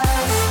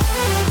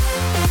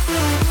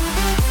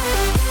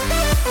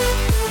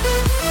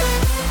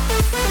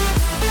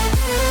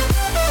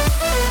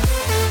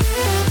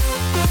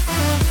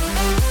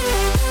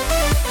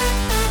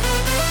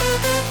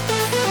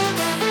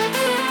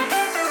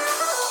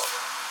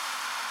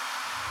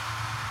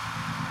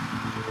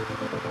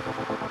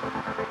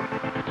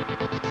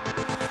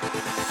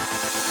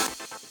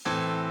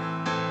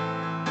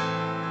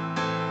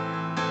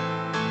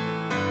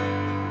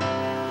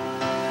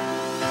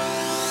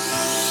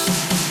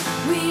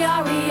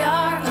 We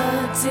are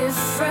a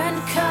different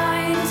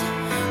kind.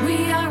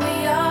 We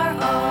are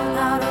all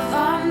out of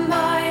our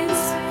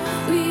minds.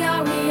 We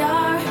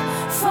are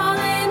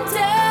falling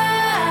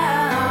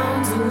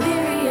down,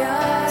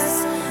 delirious,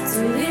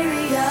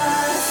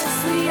 delirious.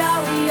 We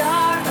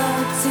are a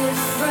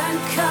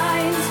different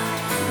kind.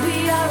 We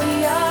are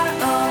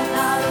all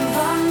out of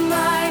our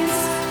minds.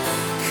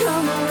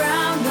 Come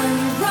around when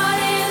you're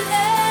running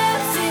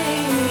empty,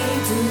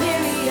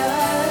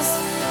 delirious,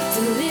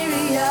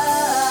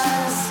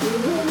 delirious,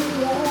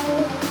 delirious,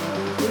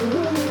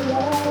 delirious.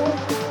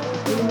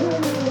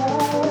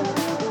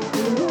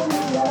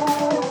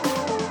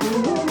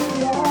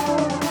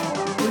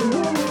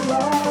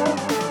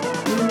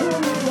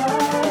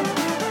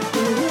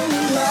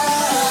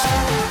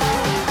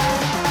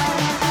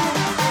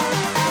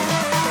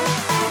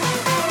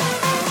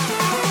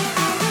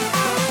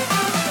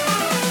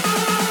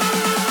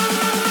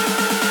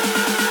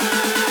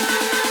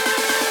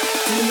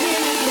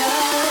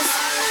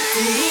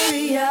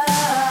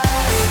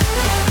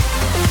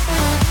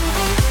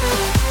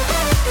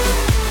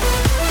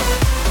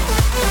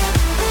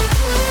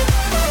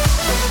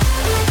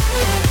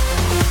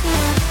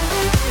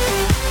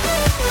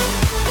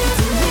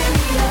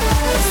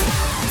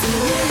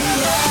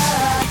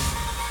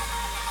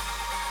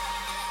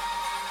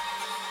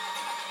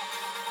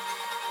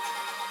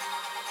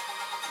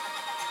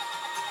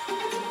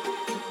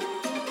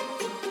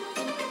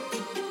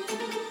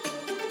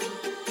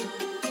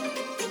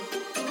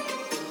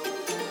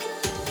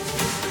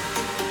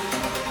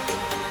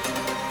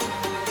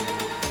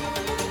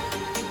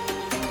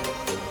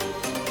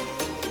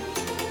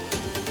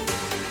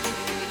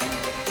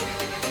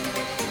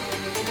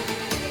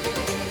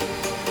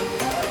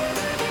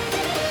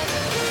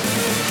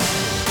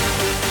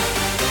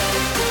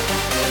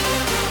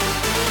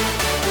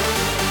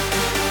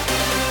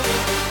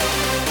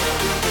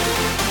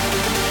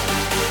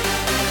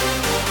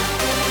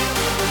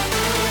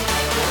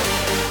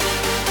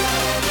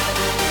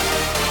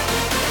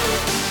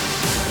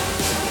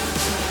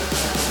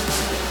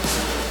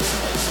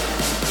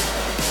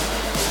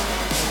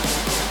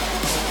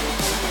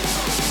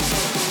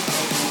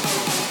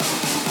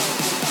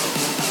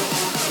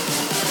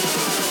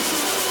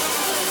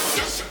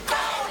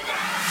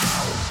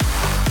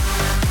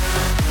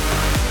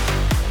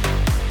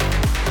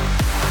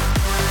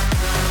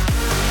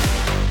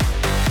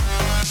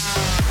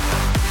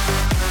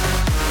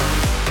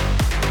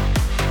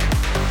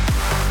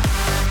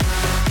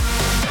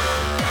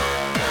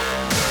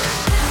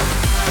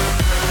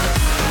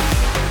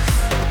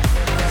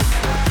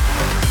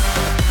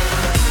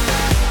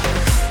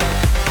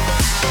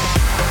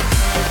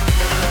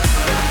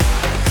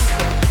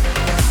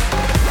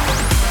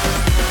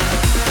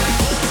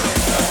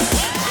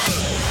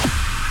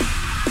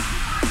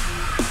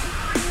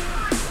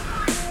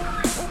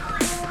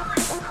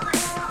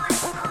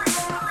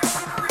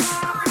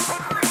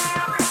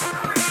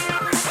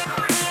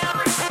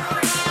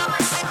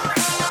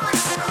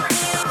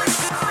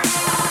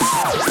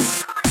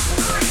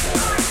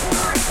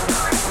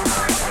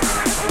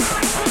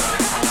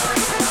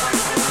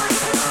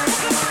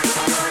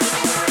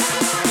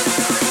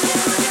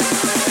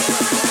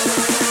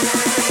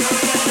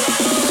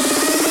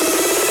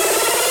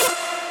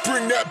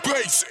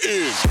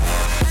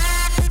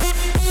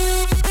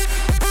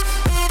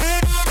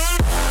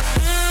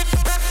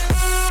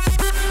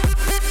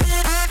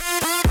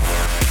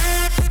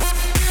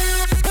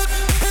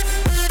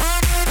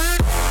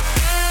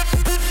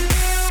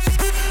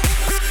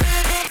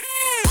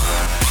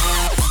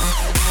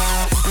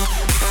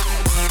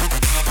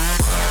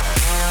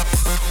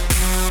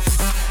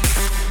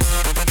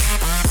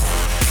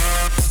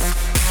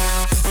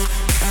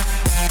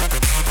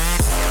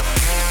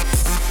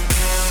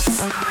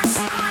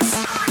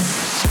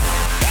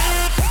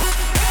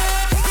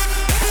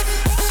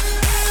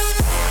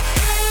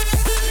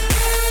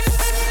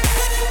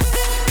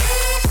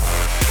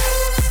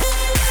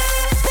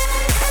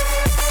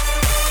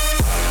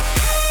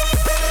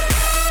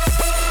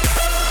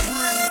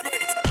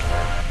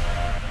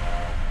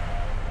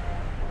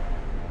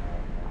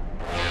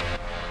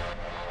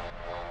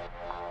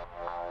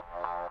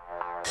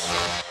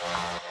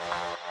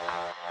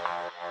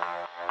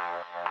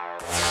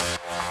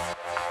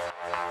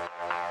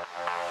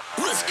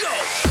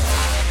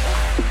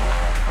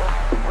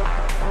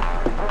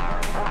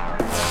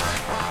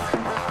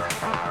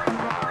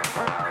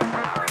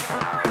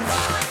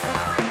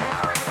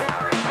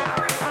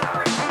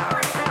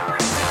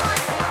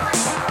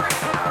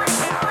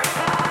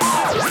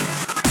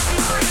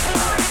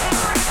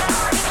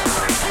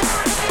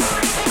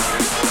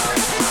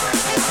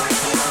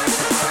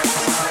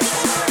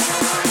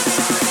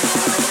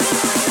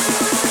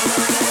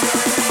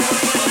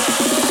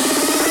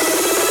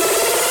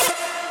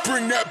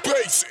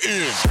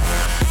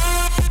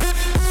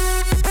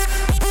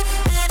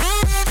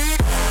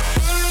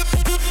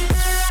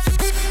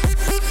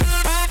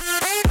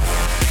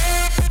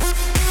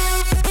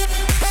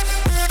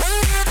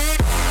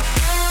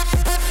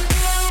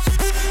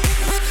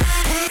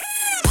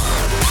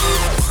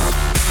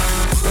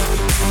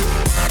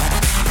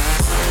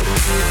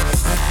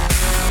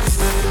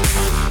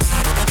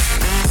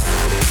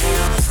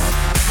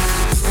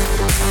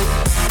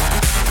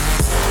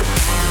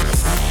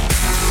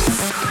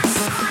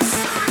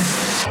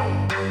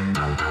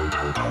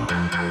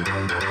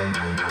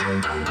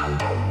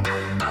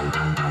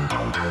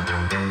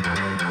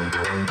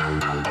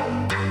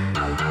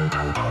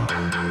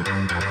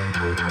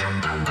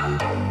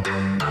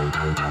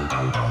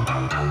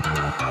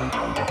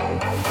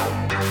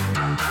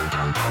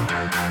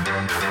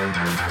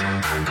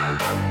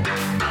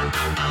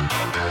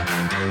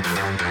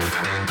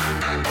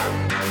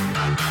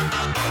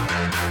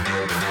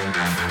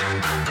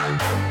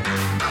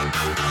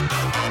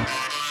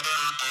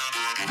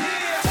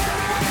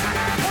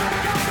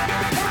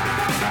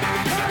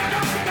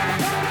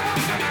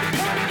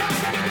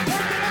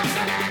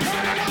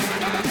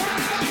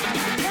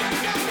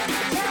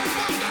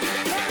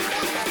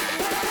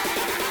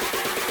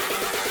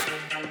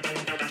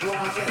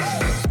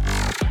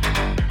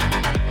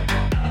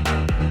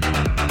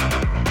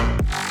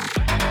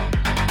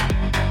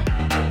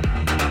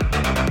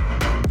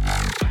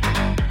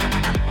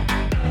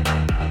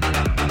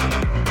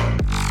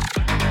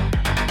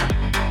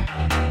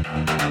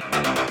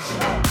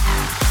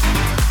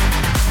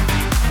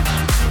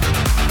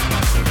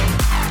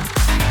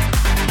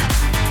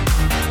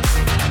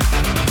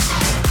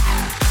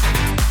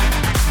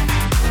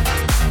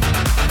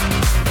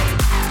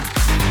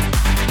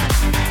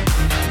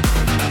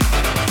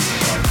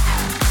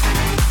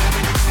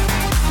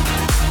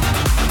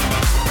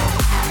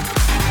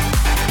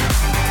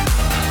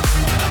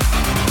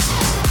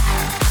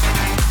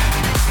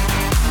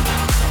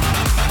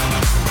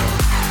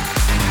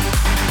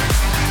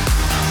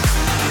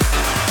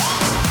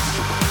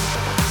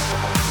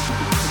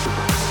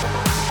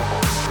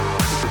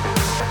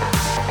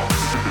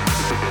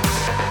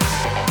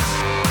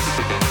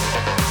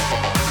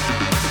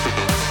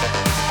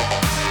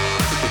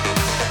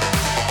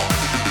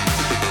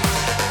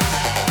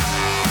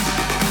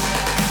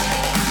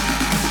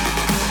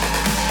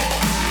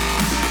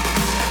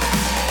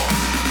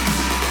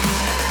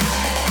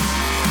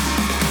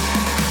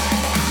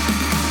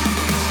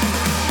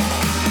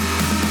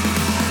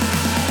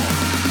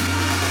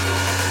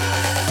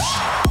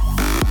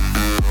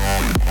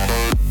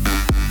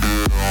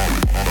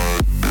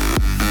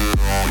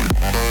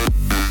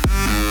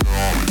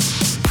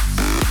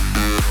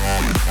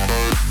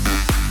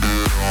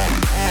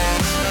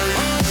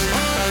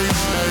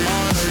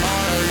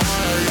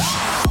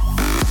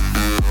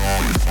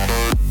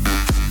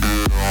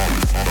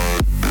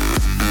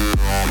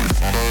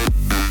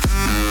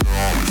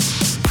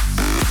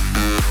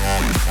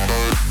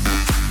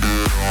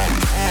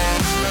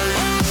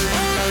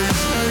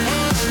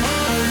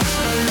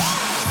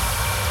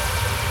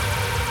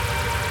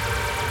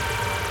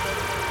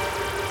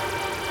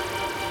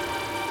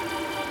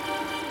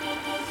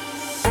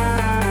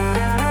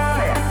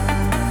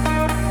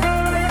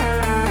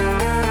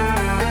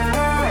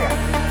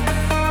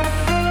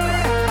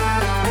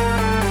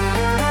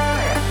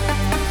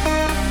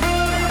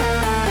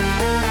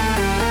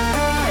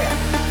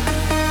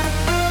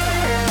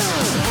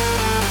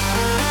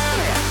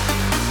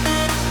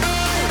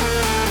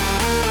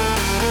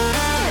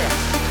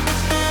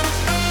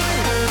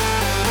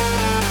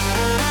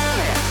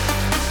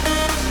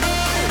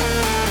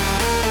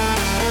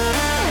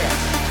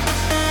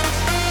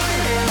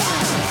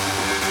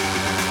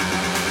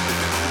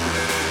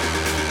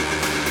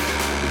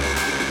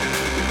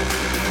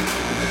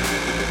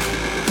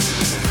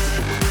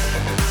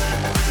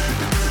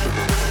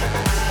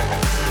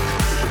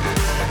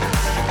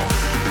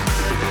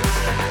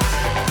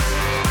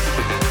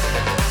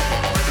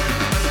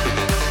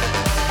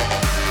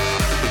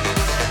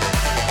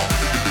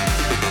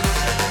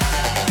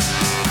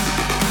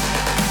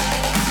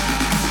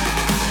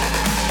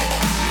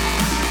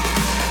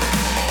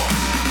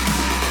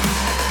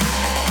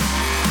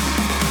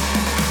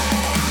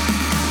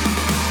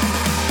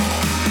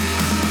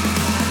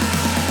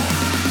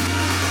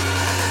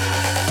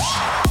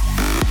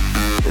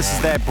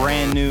 that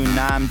brand new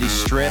Nam de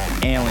Strip,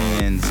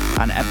 Aliens,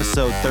 on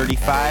episode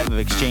 35 of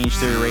Exchange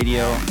Theory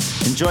Radio.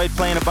 Enjoyed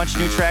playing a bunch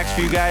of new tracks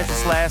for you guys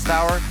this last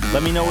hour.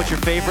 Let me know what your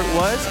favorite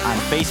was on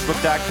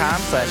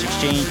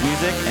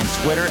Facebook.com/exchangemusic and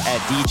Twitter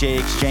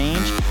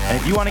 @DJExchange. And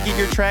if you want to get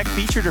your track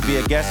featured or be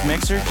a guest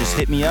mixer, just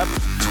hit me up,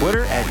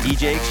 Twitter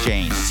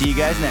 @DJExchange. See you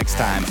guys next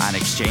time on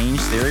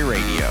Exchange Theory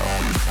Radio.